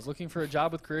Airfoils. Looking for a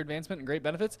job with career advancement and great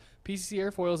benefits? PCC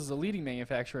Airfoils is a leading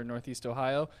manufacturer in Northeast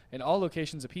Ohio, and all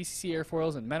locations of PCC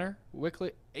Airfoils in Menor,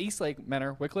 East Lake,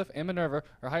 Menor, Wickliffe, and Minerva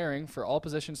are hiring for all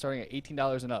positions starting at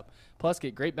 $18 and up. Plus,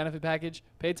 get great benefit package,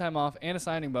 paid time off, and a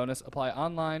signing bonus. Apply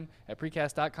online at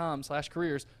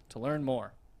precast.com/careers to learn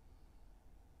more.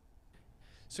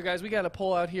 So, guys, we got a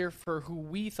poll out here for who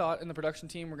we thought in the production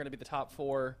team were going to be the top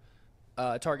 4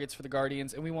 targets for the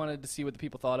Guardians, and we wanted to see what the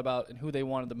people thought about and who they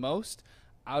wanted the most.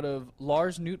 Out of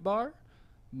Lars Nootbaar,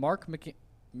 Mark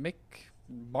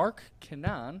Mark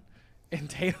Cannon and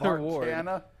Taylor Ward.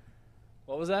 Canna?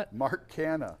 What was that? Mark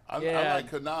Canna. I like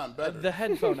Cannon better. The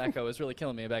headphone echo is really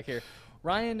killing me back here.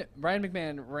 Ryan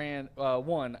McMahon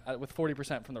won with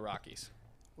 40% from the Rockies.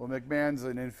 Well, McMahon's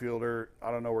an infielder.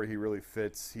 I don't know where he really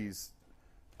fits. He's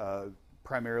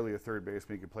primarily a third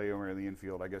baseman. He can play over in the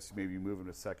infield. I guess maybe you move him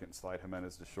to second, slide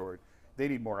Jimenez to short. They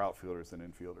need more outfielders than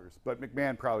infielders. But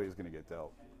McMahon probably is going to get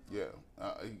dealt. Yeah.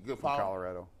 Good from power.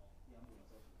 Colorado.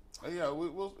 Yeah,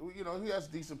 he has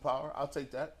decent power. I'll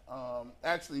take that.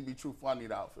 Actually, to be truthful, I need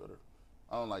an outfielder.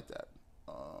 I don't like that.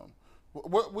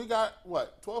 We got,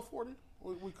 what, 12:40?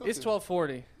 It's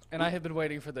 12:40, and I have been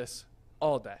waiting for this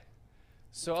all day.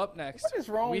 So up next, what is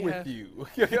wrong with you?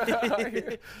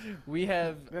 We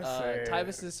have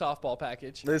Tyvus's softball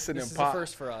package. Listen, this is the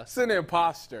first for us. It's an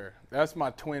imposter. That's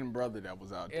my twin brother that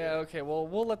was out there. Yeah, okay. Well,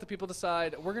 we'll let the people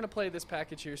decide. We're going to play this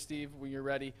package here, Steve, when you're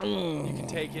ready. You can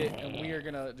take it, and we are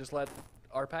going to just let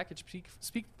our package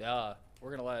speak. We're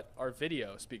going to let our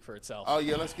video speak for itself. Oh,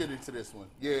 yeah, let's get into this one.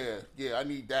 Yeah, I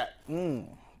need that.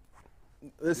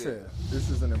 Listen, this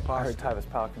is an imposter. I heard Tyvus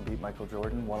Powell can beat Michael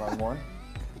Jordan one-on-one.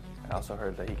 I also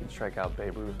heard that he can strike out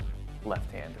Babe Ruth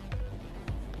left-handed.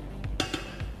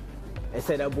 They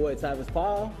say that boy Tyvus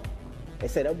Powell, they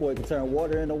say that boy can turn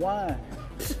water into wine.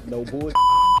 No boy.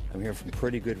 I'm hearing from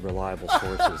pretty good, reliable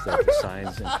sources that the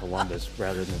signs in Columbus,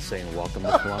 rather than saying welcome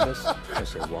to Columbus, they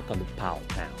say welcome to Powell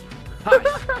Town. Hi,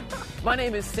 my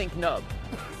name is Sink Nub.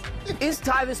 Is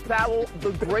Tyvus Powell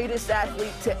the greatest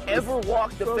athlete to ever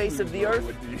walk the face of the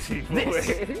earth? This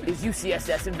is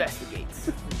UCSS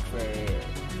Investigates.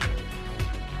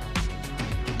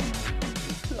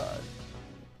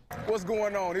 What's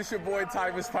going on? It's your boy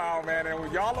Tyvus Powell, man,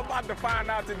 and y'all about to find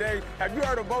out today. Have you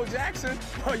heard of Bo Jackson?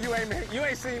 Oh, you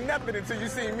ain't seen nothing until you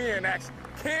see me in action.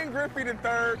 Ken Griffey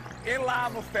III in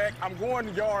live effect. I'm going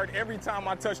to yard every time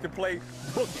I touch the plate.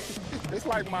 Book it. It's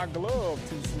like my glove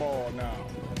too small now.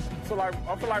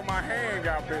 I feel like my hand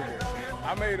got bigger.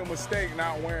 I made a mistake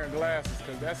not wearing glasses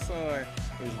because that sun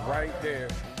is right there.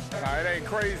 Now, it ain't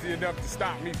crazy enough to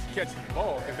stop me from catching the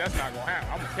ball because that's not going to happen.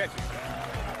 I'm going to catch it.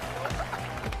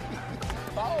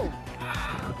 Oh.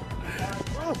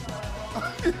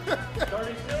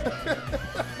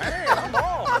 Man, I'm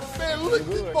off. Man, look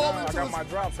this ball into I got my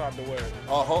drops out the way.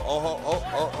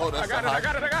 Oh, that's I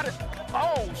got it.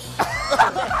 Oh, shit.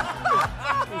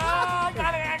 I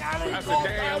got it. That's a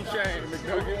damn shame,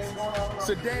 McNuggets. It's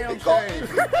a damn shame.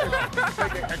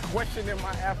 And questioning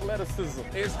my athleticism.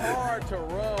 It's hard to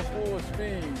run full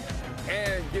speed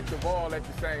and get the ball at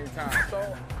the same time.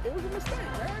 So it was a mistake,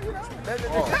 man. You know,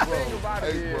 the thing about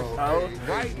it is,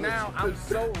 right now I'm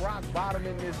so rock bottom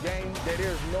in this game that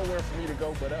there's nowhere for me to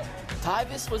go but up.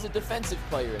 Tyvus was a defensive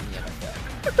player in the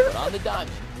NFL, but on the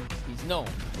diamond, he's known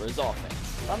for his offense.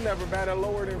 I've never batted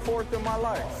lower than fourth in my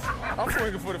life. I'm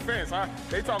swinging for the fence.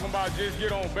 They talking about just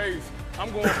get on base.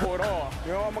 I'm going for it all.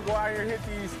 You know, I'm going to go out here and hit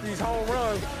these home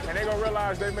runs, and they're going to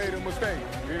realize they made a mistake.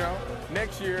 You know,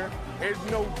 next year, there's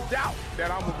no doubt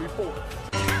that I'm going to be fourth.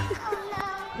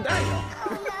 Damn.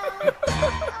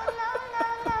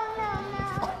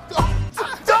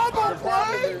 Double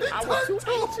play! I was 2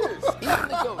 inches. Even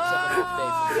the goats have an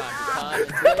off day from time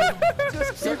to time, and today,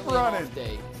 just certainly an off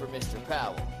day for Mr.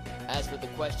 Powell. As for the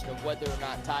question of whether or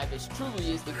not Tyvus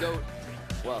truly is the GOAT,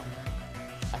 well,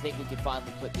 I think we can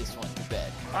finally put this one to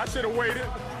bed. I should have waited.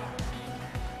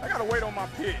 I got to wait on my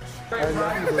pitch.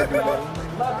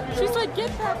 She said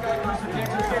get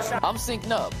that. I'm Sink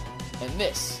Nub, and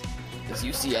this is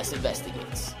UCS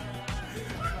Investigates.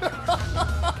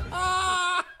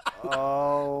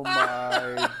 Oh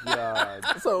my God!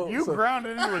 So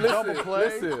grounded into a double play.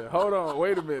 Listen, hold on,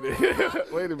 wait a minute.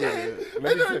 Let me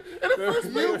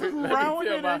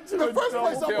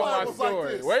tell my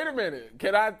story. Wait a minute.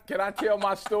 Can I tell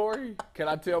my story?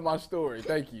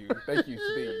 Thank you,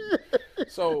 Steve.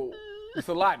 So it's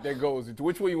a lot that goes into.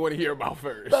 Which one you want to hear about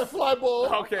first? That fly ball.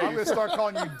 Okay. I'm gonna start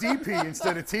calling you DP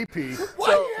instead of TP.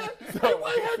 Why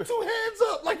he had 2 hands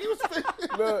up like he was?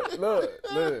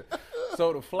 Look.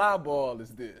 So the fly ball is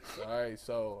this, all right?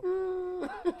 So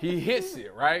he hits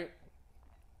it, right?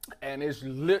 And it's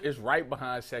right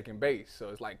behind second base, so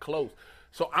it's like close.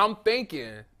 So I'm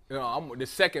thinking, the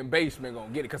second baseman gonna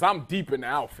get it because I'm deep in the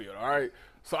outfield, all right?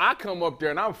 So I come up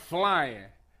there and I'm flying,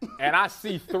 and I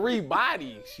see 3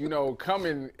 bodies,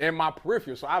 coming in my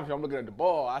peripheral. So obviously I'm looking at the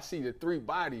ball, I see the 3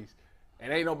 bodies,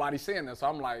 and ain't nobody saying that. So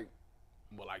I'm like,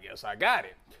 well, I guess I got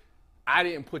it. I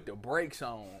didn't put the brakes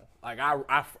on. Like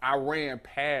I ran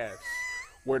past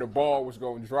where the ball was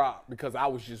going to drop because I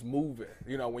was just moving.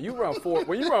 You know, when you run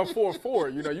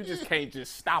 4-4, you know, you just can't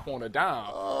just stop on a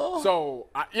dime. So,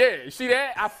 you see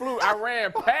that? I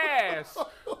ran past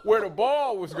where the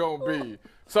ball was going to be.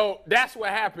 So that's what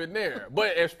happened there.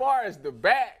 But as far as the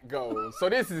bat goes, so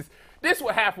this is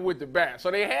what happened with the bat. So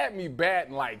they had me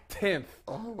batting like 10th,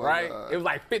 right? God. It was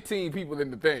like 15 people in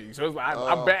the thing. So it was like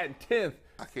I'm batting 10th.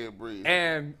 I can't breathe.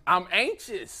 And I'm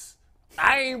anxious.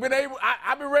 I ain't been able,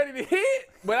 I've been ready to hit,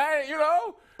 but I ain't, you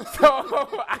know.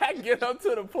 So I get up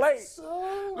to the plate.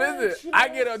 I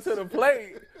get up to the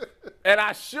plate, and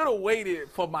I should have waited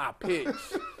for my pitch.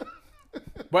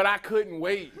 But I couldn't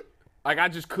wait. Like, I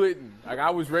just couldn't. Like, I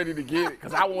was ready to get it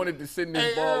because I wanted to send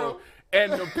this ball.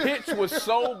 And the pitch was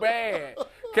so bad.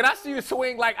 Can I see the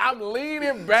swing? Like, I'm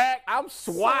leaning back. I'm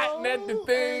swatting at the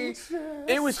thing. Anxious.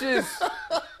 It was just,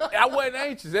 I wasn't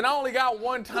anxious. And I only got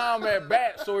one time at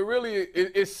bat, so it really,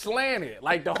 it's slanted.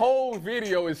 Like, the whole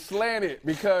video is slanted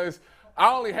because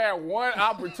I only had one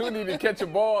opportunity to catch a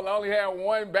ball. I only had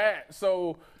one bat.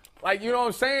 So, like, you know what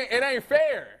I'm saying? It ain't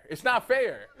fair. It's not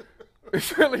fair.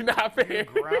 It's really not fair.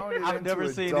 I've never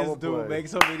seen this dude make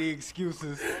so many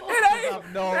excuses. It ain't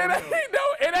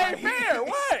fair.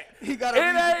 What? He got a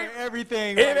reason for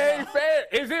everything. It ain't fair.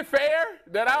 Is it fair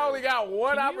that I only got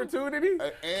one opportunity?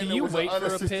 Can you wait for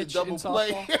a pitch in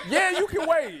softball? Yeah, you can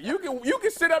wait. You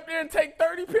can sit up there and take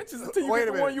 30 pitches until you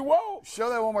get the one you want. Show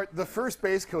that one more. The first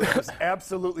base coach was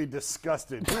absolutely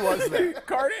disgusted. Who was that?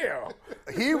 Cardell.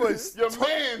 He was. Your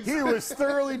man. He was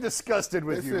thoroughly disgusted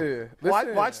with you.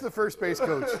 Watch the first base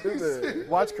coach.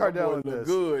 Watch Cardell in this.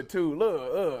 Good too.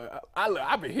 Look,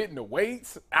 I've been hitting the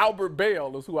weights. Albert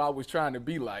Bell is who I was trying to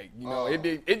be like. You know,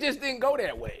 it just didn't go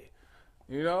that way.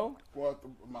 You know? Boy,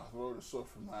 my throat is sore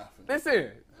from laughing.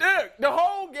 Listen, look, the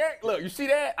whole game. Look, you see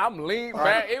that? I'm leaning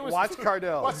back. Right, watch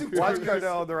Cardell. Watch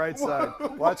Cardell on the right side.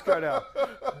 Watch Cardell.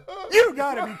 You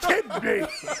gotta be kidding me.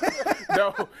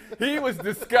 No, he was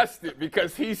disgusted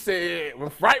because he said,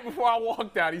 right before I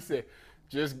walked out, he said,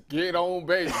 just get on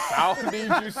base. I don't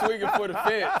need you swinging for the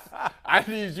fence. I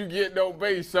need you getting on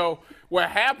base. So what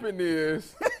happened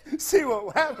is. See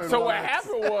what happened. So what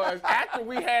happened was after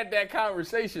we had that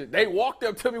conversation, they walked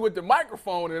up to me with the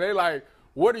microphone and they like,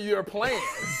 "What are your plans?"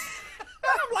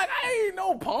 And I'm like, I ain't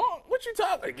no punk. What you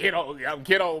talking? Get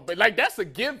on. But like that's a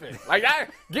given. Like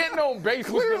getting on base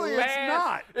was the last. It's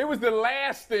not. It was the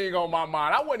last thing on my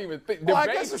mind. I wasn't even thinking. Well, I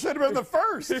guess it should have been the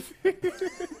first.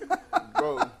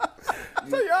 Bro.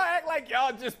 So y'all act like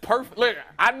y'all just perfect. Look,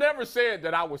 I never said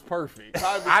that I was perfect.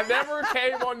 I never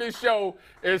came on this show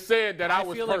and said that I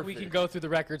was perfect. I feel like we can go through the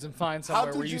records and find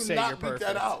somewhere where you say you're perfect. How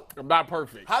did you not beat that out? I'm not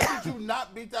perfect. How did you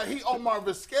not beat that? He Omar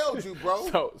Vizquel'd you,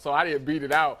 bro. So I didn't beat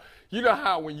it out. You know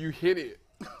how when you hit it.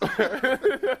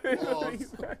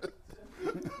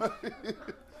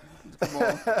 Come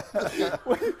on.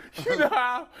 You know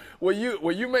how when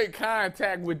you make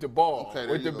contact with the ball,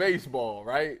 with the baseball,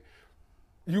 right?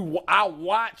 I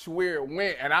watched where it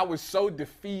went, and I was so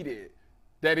defeated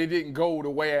that it didn't go the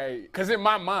way because in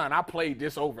my mind, I played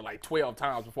this over like 12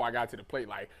 times before I got to the plate.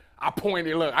 Like, I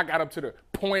got up to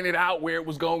pointed out where it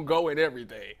was going to go and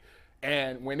everything.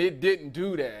 And when it didn't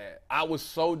do that, I was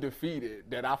so defeated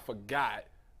that I forgot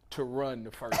to run the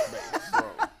first base. So,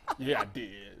 yeah, I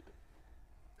did.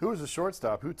 Who was the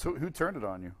shortstop? Who turned it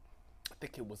on you? I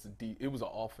think it was it was an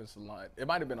offensive line. It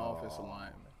might have been offensive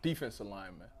lineman, defensive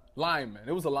lineman. Lineman.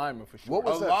 It was a lineman for sure. What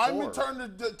was a that lineman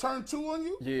for? turned two on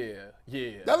you?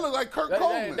 Yeah. That looked like Kurt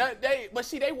Coleman. But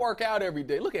see, they work out every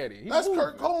day. Look at it. That's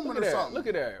Kurt Coleman or something. Look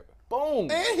at that. Boom.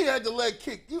 And he had the leg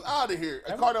kick. You out of here.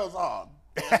 And Cardell's on.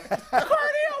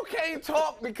 Cardell can't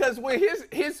talk because when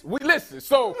listen.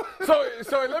 So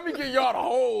let me give y'all the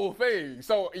whole thing.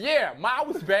 So yeah, I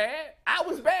was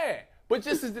bad. But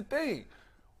this is the thing.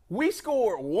 We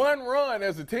scored one run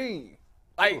as a team.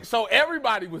 Like, so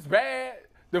everybody was bad.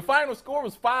 The final score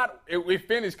was 5. It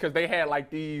finished because they had like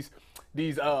these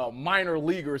minor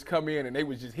leaguers come in and they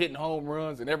was just hitting home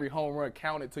runs and every home run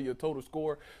counted to your total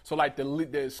score. So like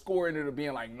the score ended up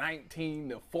being like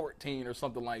 19-14 or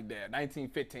something like that,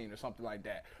 19-15 or something like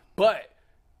that. But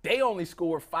they only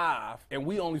scored 5 and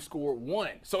we only scored 1.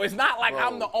 So it's not like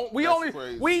I'm the only.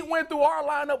 We went through our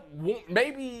lineup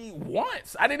maybe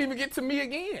once. I didn't even get to me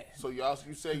again. So you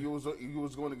said you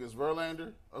was going against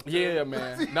Verlander? Okay. Yeah,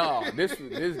 man. No, this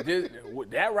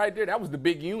that right there, that was the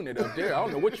big unit up there. I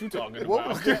don't know what you talking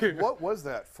about. What was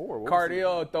that for?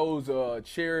 Cardell throws a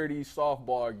charity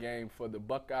softball game for the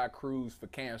Buckeye Cruise for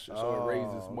Cancer, so it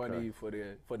raises money for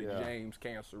the James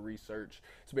Cancer Research.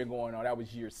 It's been going on. That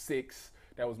was year 6.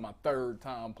 That was my 3rd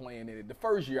time playing in it. The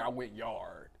first year I went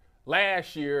yard.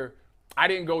 Last year I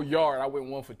didn't go yard. I went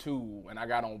 1 for 2 and I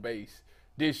got on base.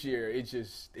 this year,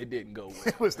 it didn't go well.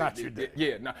 It was not your day.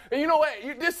 Yeah, no. And you know what?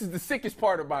 This is the sickest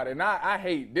part about it. And I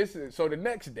hate this. So the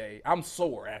next day, I'm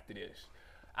sore after this.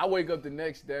 I wake up the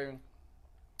next day.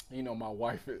 You know, my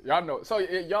wife, y'all know. So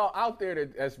y'all out there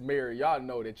that's married, y'all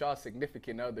know that y'all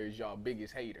significant other is y'all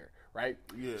biggest hater, right?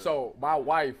 Yeah. So my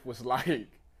wife was like,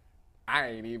 I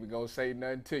ain't even gonna say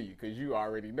nothing to you because you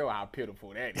already know how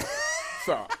pitiful that is.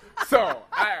 so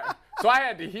I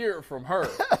had to hear it from her.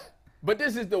 But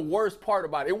this is the worst part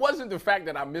about it. It wasn't the fact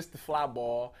that I missed the fly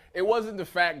ball. It wasn't the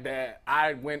fact that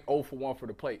I went 0 for 1 for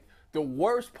the plate. The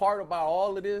worst part about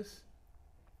all of this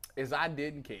is I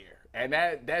didn't care. And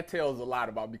that tells a lot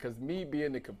about, because me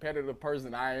being the competitive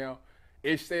person I am,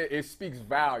 it speaks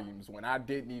volumes when I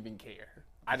didn't even care.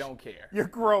 I don't care. You're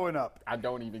growing up. I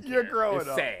don't even care. You're growing it's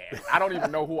up. It's sad. I don't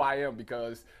even know who I am,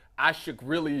 because I should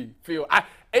really feel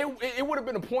it would have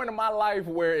been a point in my life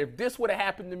where if this would have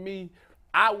happened to me,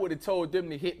 I would have told them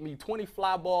to hit me 20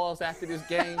 fly balls after this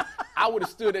game. I would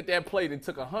have stood at that plate and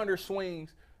took 100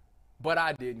 swings, but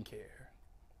I didn't care.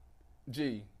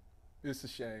 Gee, it's a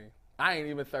shame. I ain't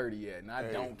even 30 yet, and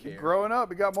I don't care. Growing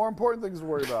up, you got more important things to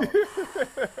worry about.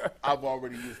 I've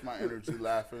already used my energy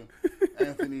laughing.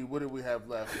 Anthony, what do we have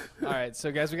left? All right,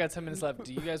 so guys, we got 10 minutes left.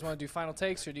 Do you guys want to do final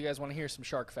takes, or do you guys want to hear some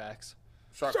shark facts?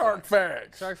 Shark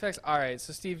facts. Shark facts. All right,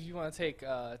 so Steve, you want to take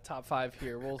top 5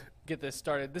 here. We'll get this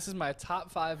started. This is my top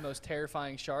 5 most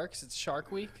terrifying sharks. It's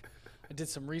Shark Week. I did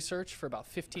some research for about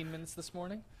 15 minutes this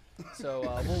morning, so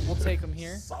we'll take them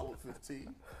here. Solid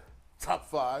 15. Top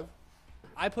 5.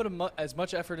 I put as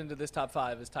much effort into this top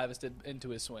 5 as Tyvis did into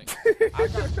his swing.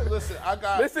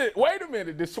 Listen, wait a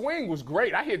minute. The swing was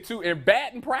great. I hit 2 in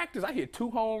batting practice. I hit 2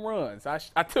 home runs.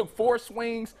 I took 4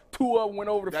 swings. 2 of them went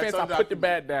over the fence. I put the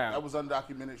bat down. That was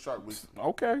undocumented Shark Week.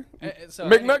 Okay. So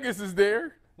McNuggets is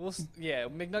there. Yeah,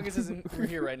 McNuggets isn't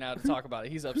here right now to talk about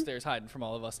it. He's upstairs hiding from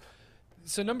all of us.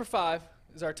 So number 5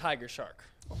 is our tiger shark.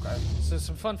 Okay. So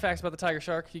some fun facts about the tiger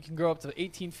shark. He can grow up to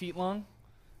 18 feet long.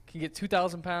 Can get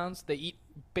 2,000 pounds. They eat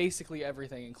basically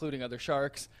everything, including other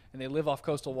sharks, and they live off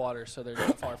coastal water, so they're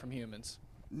not far from humans.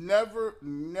 Never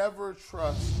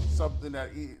trust something that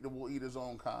will eat his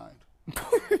own kind.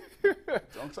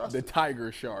 Don't trust the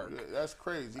tiger shark. Yeah, that's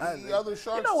crazy. Other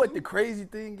sharks. You know what the crazy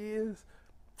thing is?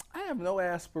 I have no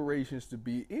aspirations to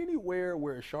be anywhere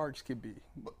where sharks can be.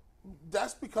 But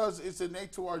that's because it's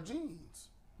innate to our genes.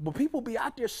 But people be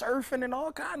out there surfing and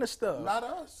all kind of stuff. Not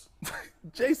us.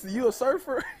 Jason, you a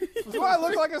surfer? Do I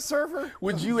look like a surfer?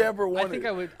 Would you ever want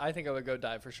to? I think I would go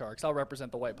dive for sharks. I'll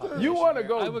represent the white population. You want to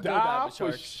go dive for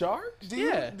sharks? Sharks? Do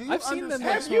you I've seen them.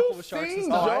 Have you with sharks and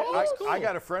stuff. I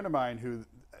got a friend of mine who,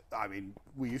 I mean,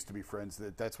 we used to be friends.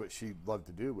 That's what she loved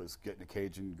to do, was get in a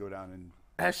cage and go down and.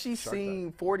 Has she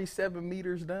seen 47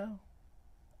 meters down?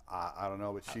 I don't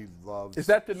know, but she loves. Is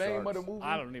that the name of the movie?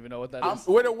 I don't even know what that is.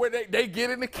 Where they get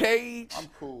in the cage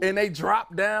and they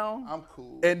drop down. I'm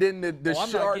cool. And then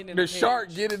the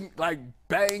shark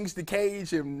bangs the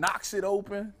cage and knocks it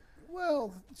open.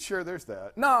 Well, sure, there's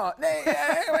that. No,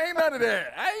 ain't none of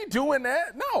that. I ain't doing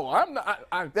that. No, I'm not.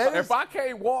 If I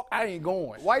can't walk, I ain't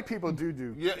going. White people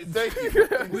do. Yeah, thank you.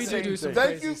 We do some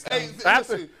Thank crazy you. stuff. Hey,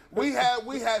 listen, we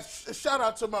had shout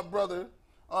out to my brother.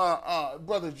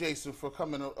 Brother Jason, for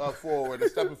coming forward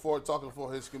and stepping forward, talking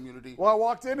for his community. Well, I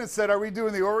walked in and said, "Are we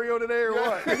doing the Oreo today or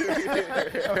what?"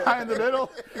 High in the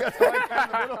middle. You got the white guy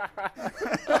in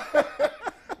the middle.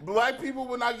 Black people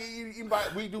will not get eaten by.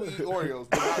 We do eat Oreos.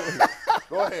 But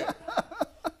go ahead.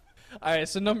 All right.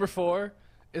 So number 4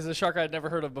 is a shark I'd never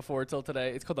heard of before until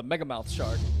today. It's called the megamouth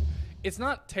shark. It's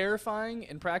not terrifying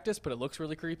in practice, but it looks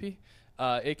really creepy.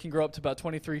 It can grow up to about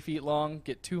 23 feet long,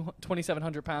 get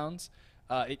 2,700 pounds.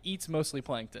 It eats mostly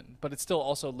plankton, but it still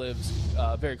also lives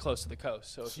very close to the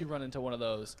coast. So if you run into one of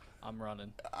those, I'm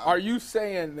running. Are you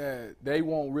saying that they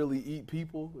won't really eat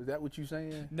people? Is that what you're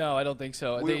saying? No, I don't think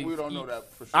so. We don't know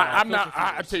that for sure. I'm not.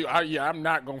 I tell you, I'm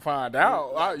not gonna find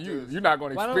out. You're not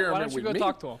gonna experiment with me. Why don't you go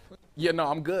talk to him? Yeah, no,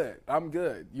 I'm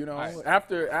good. You know, right.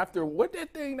 after what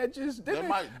that thing that just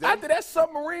after that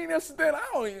submarine incident,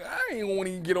 I ain't want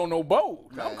to even get on no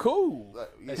boat. Man. I'm cool.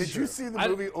 Did you see the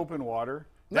movie Open Water?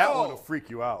 That one will freak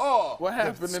you out. Oh, what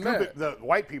happened in that? The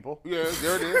white people. Yeah,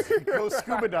 there it is. Go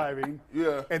scuba diving.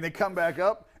 Yeah. And they come back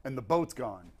up, and the boat's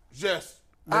gone. Yes.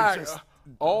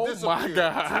 Oh my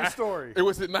God! True story. It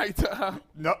was at nighttime.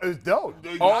 No, it was no.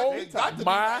 Oh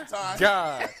my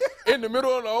God! In the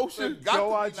middle of the ocean.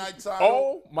 Go watch nighttime.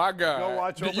 Oh my God! Go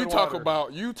watch Open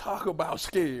Water. You talk about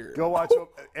scared. Go watch.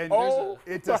 And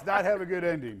it does not have a good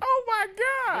ending. Oh my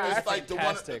God! It's like the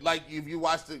one, like if you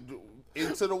watch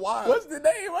Into the Wild. What's the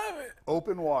name of it?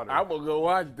 Open Water. I'm gonna go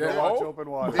watch that. Watch Open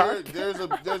Water.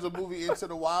 There's a movie Into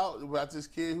the Wild about this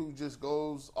kid who just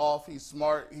goes off. He's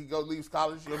smart. He leaves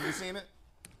college. Have you seen it?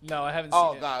 No, I haven't seen it.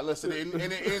 Oh God, listen, and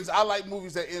it ends. I like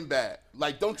movies that end bad.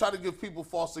 Like, don't try to give people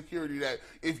false security that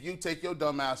if you take your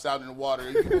dumb ass out in the water,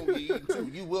 you won't get eaten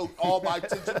too. You will all by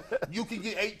attention. You can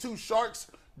get 8-2 sharks.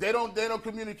 They don't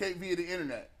communicate via the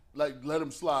internet. Like, let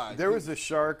them slide. There was a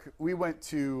shark. We went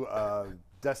to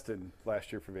Destin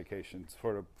last year for vacation.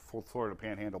 Florida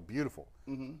Panhandle, beautiful,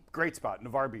 great spot.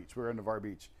 Navarre Beach. We were in Navarre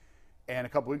Beach, and a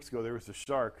couple weeks ago there was a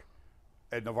shark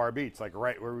at Navarre Beach, like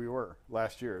right where we were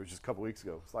last year. It was just a couple weeks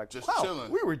ago. It's like, just wow,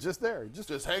 chilling. We were just there,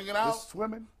 just hanging out, just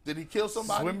swimming. Did he kill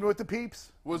somebody? Swimming with the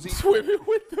peeps. Was he Swimming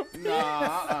with the peeps?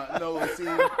 No.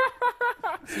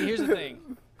 See, here's the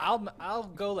thing. I'll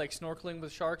go like snorkeling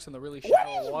with sharks in the really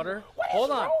shallow water.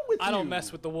 Hold on, I don't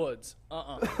mess with the woods.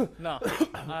 No,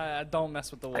 I don't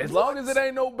mess with the woods. As long as it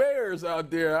ain't no bears out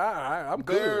there, I'm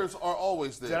good. Bears are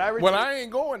always there. I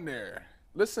ain't going there.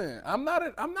 Listen, I'm not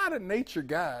a nature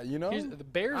guy, you know. The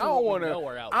bears I don't want to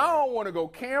nowhere out there. I don't want to go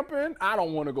camping. I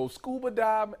don't want to go scuba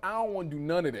diving. I don't want to do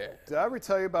none of that. Did I ever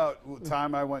tell you about the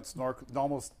time I went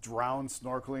almost drowned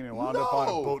snorkeling and wound up on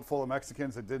a boat full of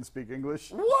Mexicans that didn't speak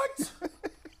English? What?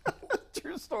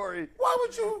 True story. Why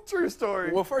would you? True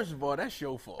story. Well, first of all, that's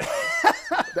your fault.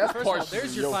 That's First of all,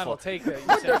 there's your final take that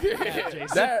you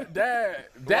said, Jason.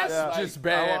 That's just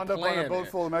bad I wound up planning. on a boat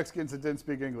full of Mexicans that didn't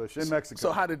speak English in Mexico.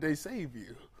 So how did they save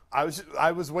you? I was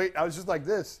just like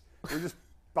this. We were just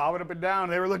bobbing up and down.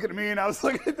 They were looking at me, and I was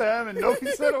looking at them, and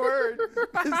nobody said a word.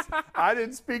 I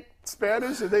didn't speak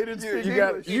Spanish, and they didn't speak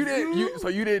English. You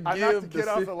didn't I give knocked the kid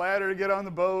off the ladder to get on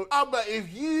the boat. But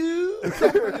if you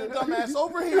bring your dumb ass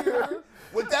over here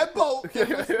with that boat and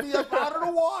lift me up out of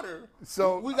the water,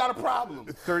 so we got a problem.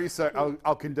 30 seconds.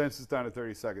 I'll condense this down to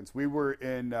 30 seconds. We were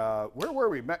in where were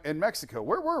we? In Mexico.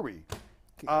 Where were we?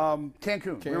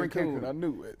 Cancun. We were in Cancun. I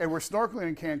knew it. And we're snorkeling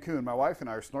in Cancun. My wife and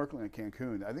I are snorkeling in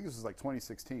Cancun. I think this was like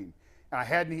 2016. And I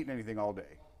hadn't eaten anything all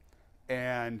day.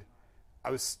 And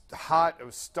I was hot. I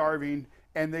was starving.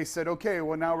 And they said, okay,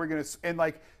 well, now we're going to, and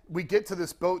like, we get to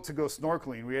this boat to go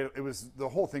snorkeling. The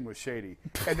whole thing was shady.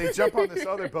 And they jump on this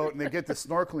other boat and they get the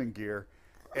snorkeling gear.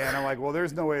 And I'm like, well,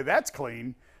 there's no way that's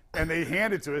clean. And they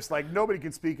hand it to us. Like, nobody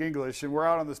can speak English. And we're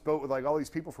out on this boat with like all these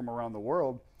people from around the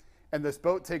world. And this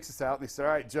boat takes us out, and they say, all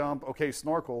right, jump, okay,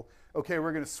 snorkel. Okay,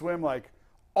 we're going to swim, like,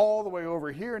 all the way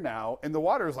over here now, and the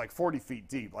water is, like, 40 feet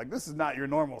deep. Like, this is not your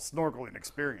normal snorkeling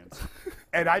experience.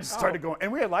 And I just started going, and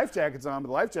we had life jackets on, but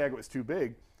the life jacket was too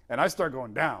big, and I started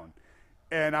going down.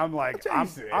 And I'm like,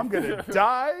 I'm going to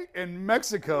die in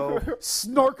Mexico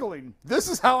snorkeling. This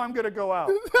is how I'm going to go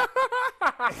out.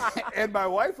 And my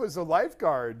wife was a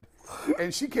lifeguard.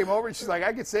 And she came over and she's like,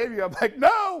 I can save you. I'm like,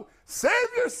 no, save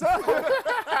yourself.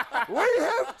 We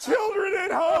have children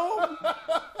at home.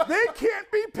 They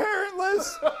can't be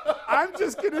parentless. I'm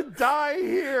just going to die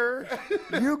here.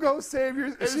 You go save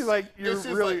yourself. She's like, you're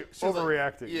really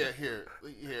overreacting. Like, yeah, here.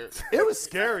 It was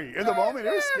scary. In the moment,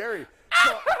 it was scary.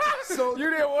 So you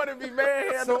didn't want to be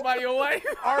manhandled by your wife?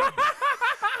 That's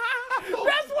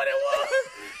what it was.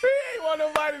 He ain't want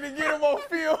nobody to get him on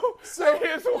film. So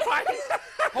his wife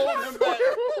hold him back.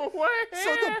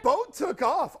 So the boat took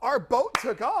off. Our boat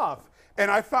took off.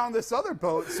 And I found this other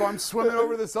boat. So I'm swimming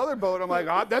over this other boat. I'm like,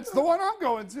 that's the one I'm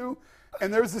going to.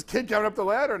 And there was this kid coming up the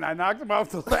ladder, and I knocked him off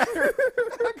the ladder.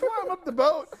 I climb up the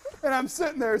boat, and I'm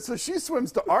sitting there. So she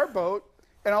swims to our boat,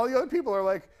 and all the other people are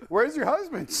like, where's your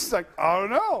husband? She's like, I don't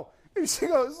know. And she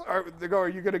goes, they go, are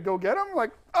you going to go get him? I'm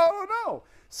like, I don't know.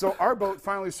 So our boat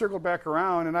finally circled back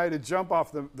around, and I had to jump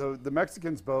off the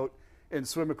Mexicans' boat and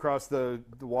swim across the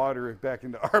water back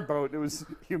into our boat. It was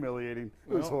humiliating.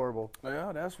 It was horrible.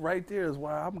 Yeah, that's right there is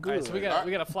why I'm good. All right, so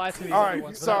we got to fly through these all other right,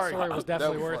 ones. Sorry. That story was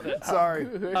definitely worth it. Sorry.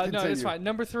 No, it's fine.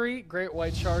 Number 3, great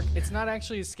white shark. It's not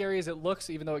actually as scary as it looks,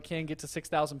 even though it can get to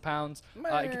 6,000 pounds.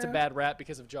 It gets a bad rap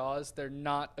because of Jaws. They're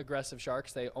not aggressive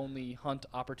sharks. They only hunt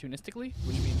opportunistically,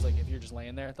 which means like if you're just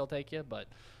laying there, they'll take you. But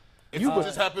if you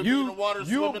just happen to be in the water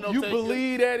swimming, they'll you take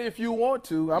believe that if you want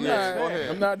to.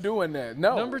 I'm not doing that.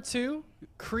 No. Number 2,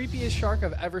 creepiest shark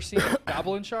I've ever seen,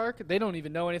 goblin shark. They don't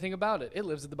even know anything about it. It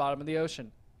lives at the bottom of the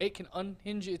ocean. It can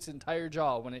unhinge its entire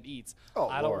jaw when it eats.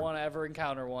 I don't want to ever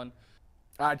encounter one.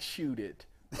 I'd shoot it.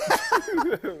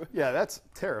 Yeah, that's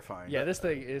terrifying. Yeah, this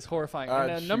thing is horrifying. And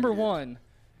then number 1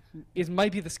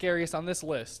 might be the scariest on this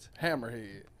list.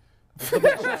 Hammerhead.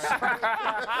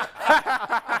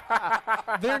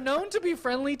 They're known to be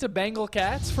friendly to Bengal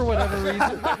cats for whatever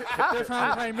reason. They're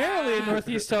found primarily in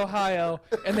Northeast Ohio,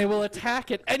 and they will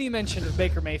attack at any mention of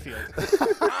Baker Mayfield.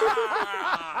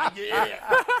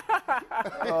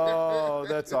 Oh,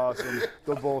 that's awesome.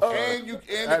 The bullshit.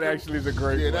 That actually is a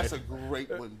great one. Yeah, that's a great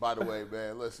one, by the way,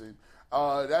 man. Listen,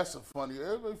 that's a funny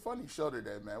show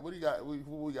today, man. What do you got? What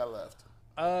we got left?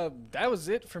 That was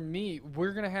it from me.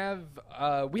 We're gonna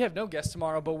have we have no guests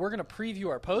tomorrow, but we're gonna preview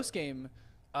our post game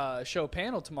show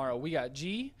panel tomorrow. We got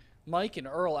G, Mike, and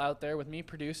Earl out there with me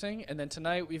producing, and then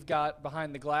tonight we've got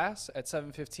Behind the Glass at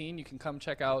 7:15. You can come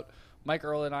check out Mike,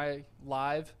 Earl, and I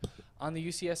live on the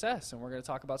UCSS, and we're gonna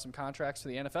talk about some contracts for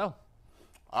the NFL.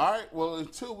 All right. Well,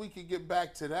 until we can get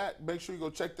back to that, make sure you go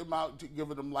check them out. Give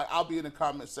them like. I'll be in the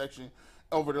comment section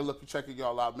over there checking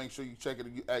y'all out. Make sure you check it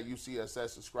at UCSS.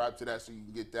 Subscribe to that so you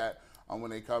can get that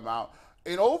when they come out.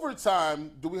 In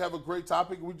overtime, do we have a great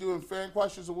topic? Are we doing fan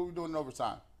questions or what are we doing in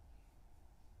overtime?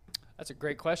 That's a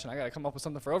great question. I got to come up with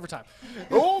something for overtime.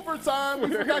 Overtime?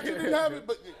 We forgot you didn't have it,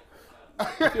 but.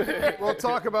 We'll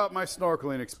talk about my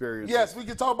snorkeling experience. Yes, we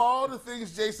can talk about all the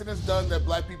things Jason has done that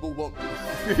black people won't do.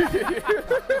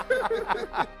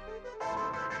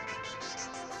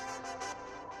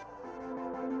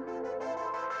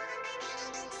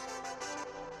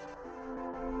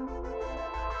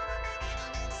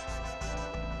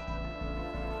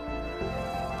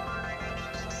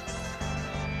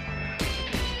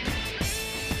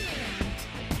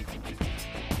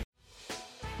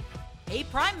 Hey,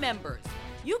 Prime members,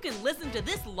 you can listen to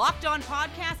this Locked On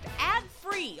podcast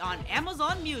ad-free on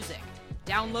Amazon Music.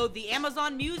 Download the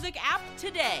Amazon Music app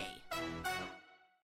today.